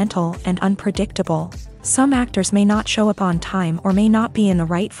temperamental and unpredictable. Some actors may not show up on time or may not be in the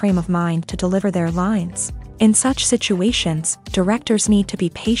right frame of mind to deliver their lines. In such situations, directors need to be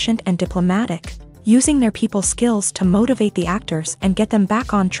patient and diplomatic, using their people skills to motivate the actors and get them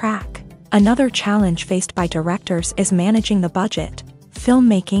back on track. Another challenge faced by directors is managing the budget.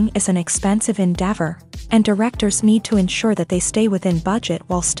 Filmmaking is an expensive endeavor, and directors need to ensure that they stay within budget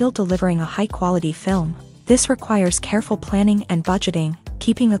while still delivering a high-quality film. This requires careful planning and budgeting,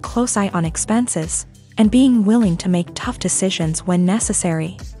 keeping a close eye on expenses, and being willing to make tough decisions when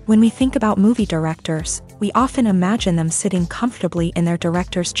necessary. When we think about movie directors, we often imagine them sitting comfortably in their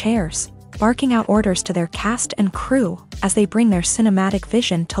director's chairs, barking out orders to their cast and crew as they bring their cinematic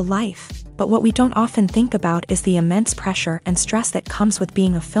vision to life. But what we don't often think about is the immense pressure and stress that comes with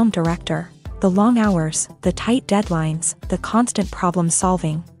being a film director. The long hours, the tight deadlines, the constant problem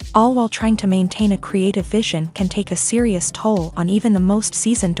solving, all while trying to maintain a creative vision can take a serious toll on even the most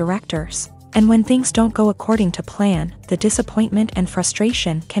seasoned directors. And when things don't go according to plan, the disappointment and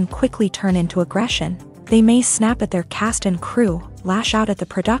frustration can quickly turn into aggression. They may snap at their cast and crew, lash out at the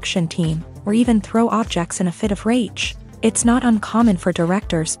production team, or even throw objects in a fit of rage. It's not uncommon for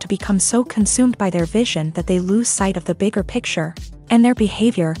directors to become so consumed by their vision that they lose sight of the bigger picture, and their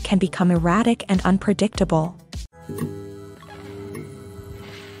behavior can become erratic and unpredictable.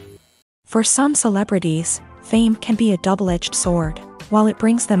 For some celebrities, fame can be a double-edged sword. While it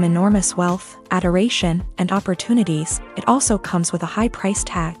brings them enormous wealth, adoration, and opportunities, it also comes with a high price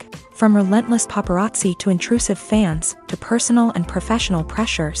tag. From relentless paparazzi to intrusive fans, to personal and professional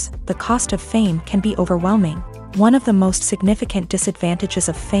pressures, the cost of fame can be overwhelming. One of the most significant disadvantages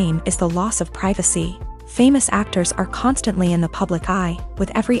of fame is the loss of privacy. Famous actors are constantly in the public eye,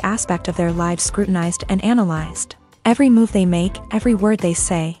 with every aspect of their lives scrutinized and analyzed. Every move they make, every word they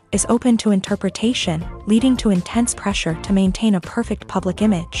say, is open to interpretation, leading to intense pressure to maintain a perfect public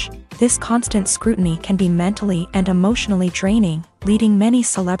image. This constant scrutiny can be mentally and emotionally draining, leading many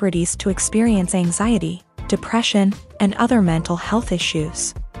celebrities to experience anxiety, depression, and other mental health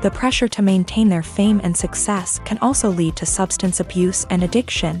issues. The pressure to maintain their fame and success can also lead to substance abuse and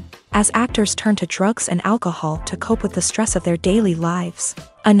addiction, as actors turn to drugs and alcohol to cope with the stress of their daily lives.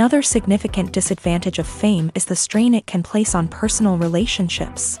 Another significant disadvantage of fame is the strain it can place on personal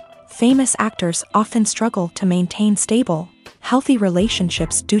relationships. Famous actors often struggle to maintain stable, healthy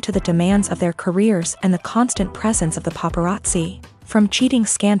relationships due to the demands of their careers and the constant presence of the paparazzi. From cheating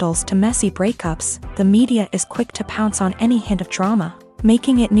scandals to messy breakups, the media is quick to pounce on any hint of drama,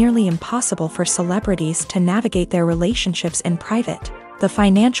 making it nearly impossible for celebrities to navigate their relationships in private. The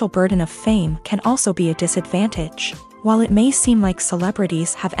financial burden of fame can also be a disadvantage. While it may seem like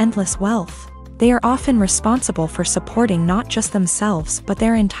celebrities have endless wealth, they are often responsible for supporting not just themselves but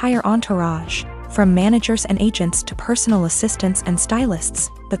their entire entourage. From managers and agents to personal assistants and stylists,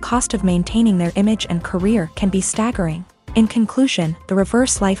 the cost of maintaining their image and career can be staggering. In conclusion, the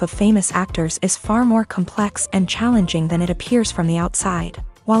reverse life of famous actors is far more complex and challenging than it appears from the outside.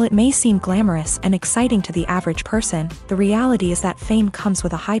 While it may seem glamorous and exciting to the average person, the reality is that fame comes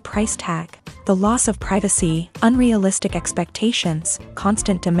with a high price tag. The loss of privacy, unrealistic expectations,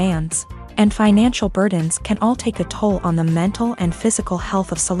 constant demands, and financial burdens can all take a toll on the mental and physical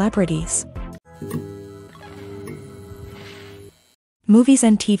health of celebrities. Movies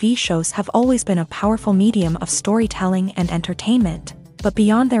and TV shows have always been a powerful medium of storytelling and entertainment, but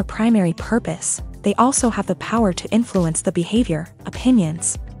beyond their primary purpose, they also have the power to influence the behavior,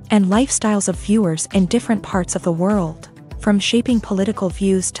 opinions, and lifestyles of viewers in different parts of the world. From shaping political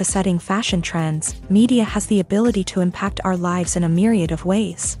views to setting fashion trends, media has the ability to impact our lives in a myriad of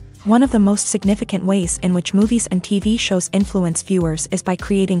ways. One of the most significant ways in which movies and TV shows influence viewers is by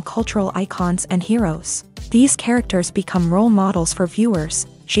creating cultural icons and heroes. These characters become role models for viewers,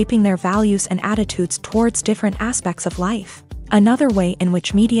 shaping their values and attitudes towards different aspects of life. Another way in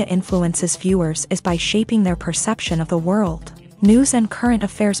which media influences viewers is by shaping their perception of the world. News and current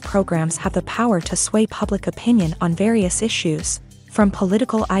affairs programs have the power to sway public opinion on various issues, from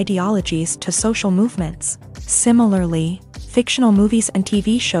political ideologies to social movements. Similarly, fictional movies and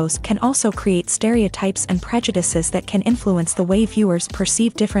TV shows can also create stereotypes and prejudices that can influence the way viewers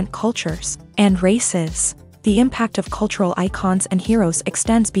perceive different cultures and races. The impact of cultural icons and heroes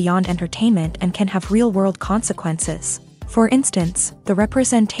extends beyond entertainment and can have real-world consequences. For instance, the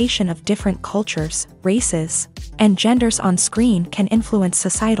representation of different cultures, races, and genders on screen can influence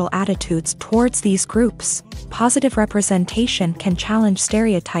societal attitudes towards these groups. Positive representation can challenge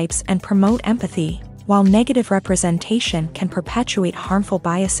stereotypes and promote empathy, while negative representation can perpetuate harmful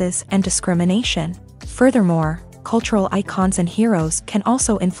biases and discrimination. Furthermore, cultural icons and heroes can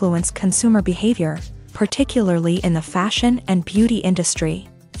also influence consumer behavior, particularly in the fashion and beauty industry.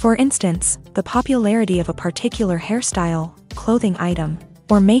 For instance, the popularity of a particular hairstyle, clothing item,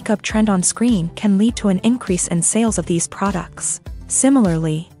 or makeup trend on screen can lead to an increase in sales of these products.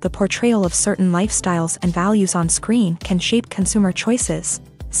 Similarly, the portrayal of certain lifestyles and values on screen can shape consumer choices,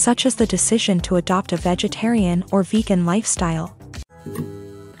 such as the decision to adopt a vegetarian or vegan lifestyle.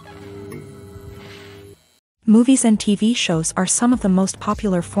 Movies and TV shows are some of the most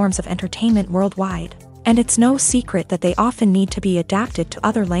popular forms of entertainment worldwide, and it's no secret that they often need to be adapted to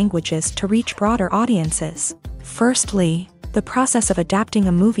other languages to reach broader audiences. Firstly, the process of adapting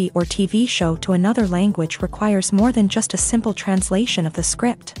a movie or TV show to another language requires more than just a simple translation of the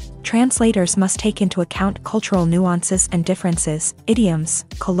script. Translators must take into account cultural nuances and differences, idioms,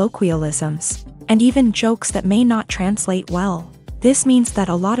 colloquialisms, and even jokes that may not translate well. This means that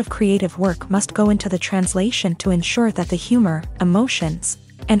a lot of creative work must go into the translation to ensure that the humor, emotions,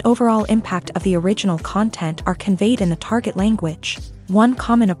 and overall impact of the original content are conveyed in the target language. One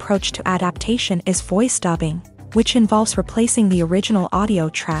common approach to adaptation is voice dubbing, which involves replacing the original audio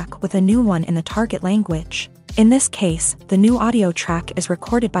track with a new one in the target language. In this case, the new audio track is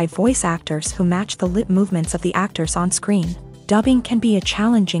recorded by voice actors who match the lip movements of the actors on screen. Dubbing can be a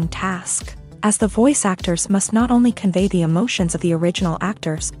challenging task, as the voice actors must not only convey the emotions of the original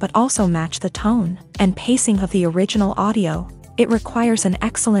actors but also match the tone and pacing of the original audio. It requires an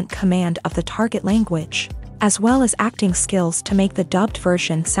excellent command of the target language, as well as acting skills to make the dubbed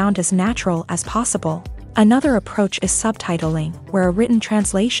version sound as natural as possible. Another approach is subtitling, where a written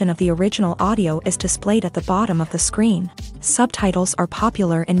translation of the original audio is displayed at the bottom of the screen. Subtitles are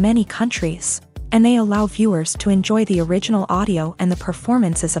popular in many countries, and they allow viewers to enjoy the original audio and the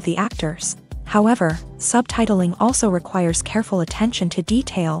performances of the actors. However, subtitling also requires careful attention to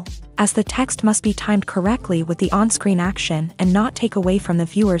detail, as the text must be timed correctly with the on-screen action and not take away from the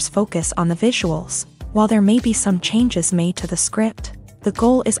viewer's focus on the visuals. While there may be some changes made to the script, the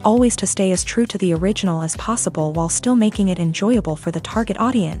goal is always to stay as true to the original as possible while still making it enjoyable for the target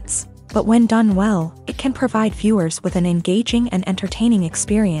audience. But when done well, it can provide viewers with an engaging and entertaining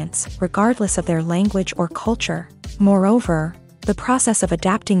experience, regardless of their language or culture. Moreover, the process of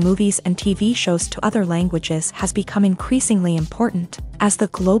adapting movies and TV shows to other languages has become increasingly important, as the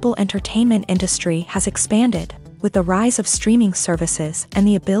global entertainment industry has expanded, with the rise of streaming services and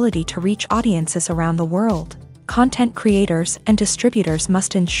the ability to reach audiences around the world. Content creators and distributors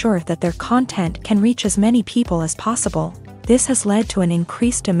must ensure that their content can reach as many people as possible. This has led to an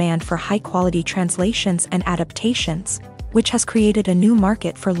increased demand for high-quality translations and adaptations, which has created a new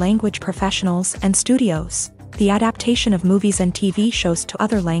market for language professionals and studios. The adaptation of movies and TV shows to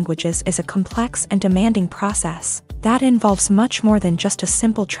other languages is a complex and demanding process that involves much more than just a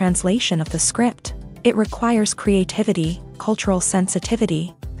simple translation of the script. It requires creativity, cultural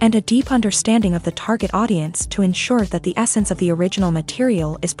sensitivity, and a deep understanding of the target audience to ensure that the essence of the original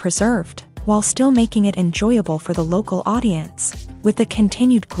material is preserved, while still making it enjoyable for the local audience. With the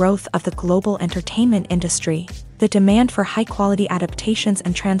continued growth of the global entertainment industry, the demand for high-quality adaptations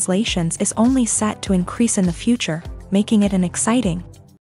and translations is only set to increase in the future, making it an exciting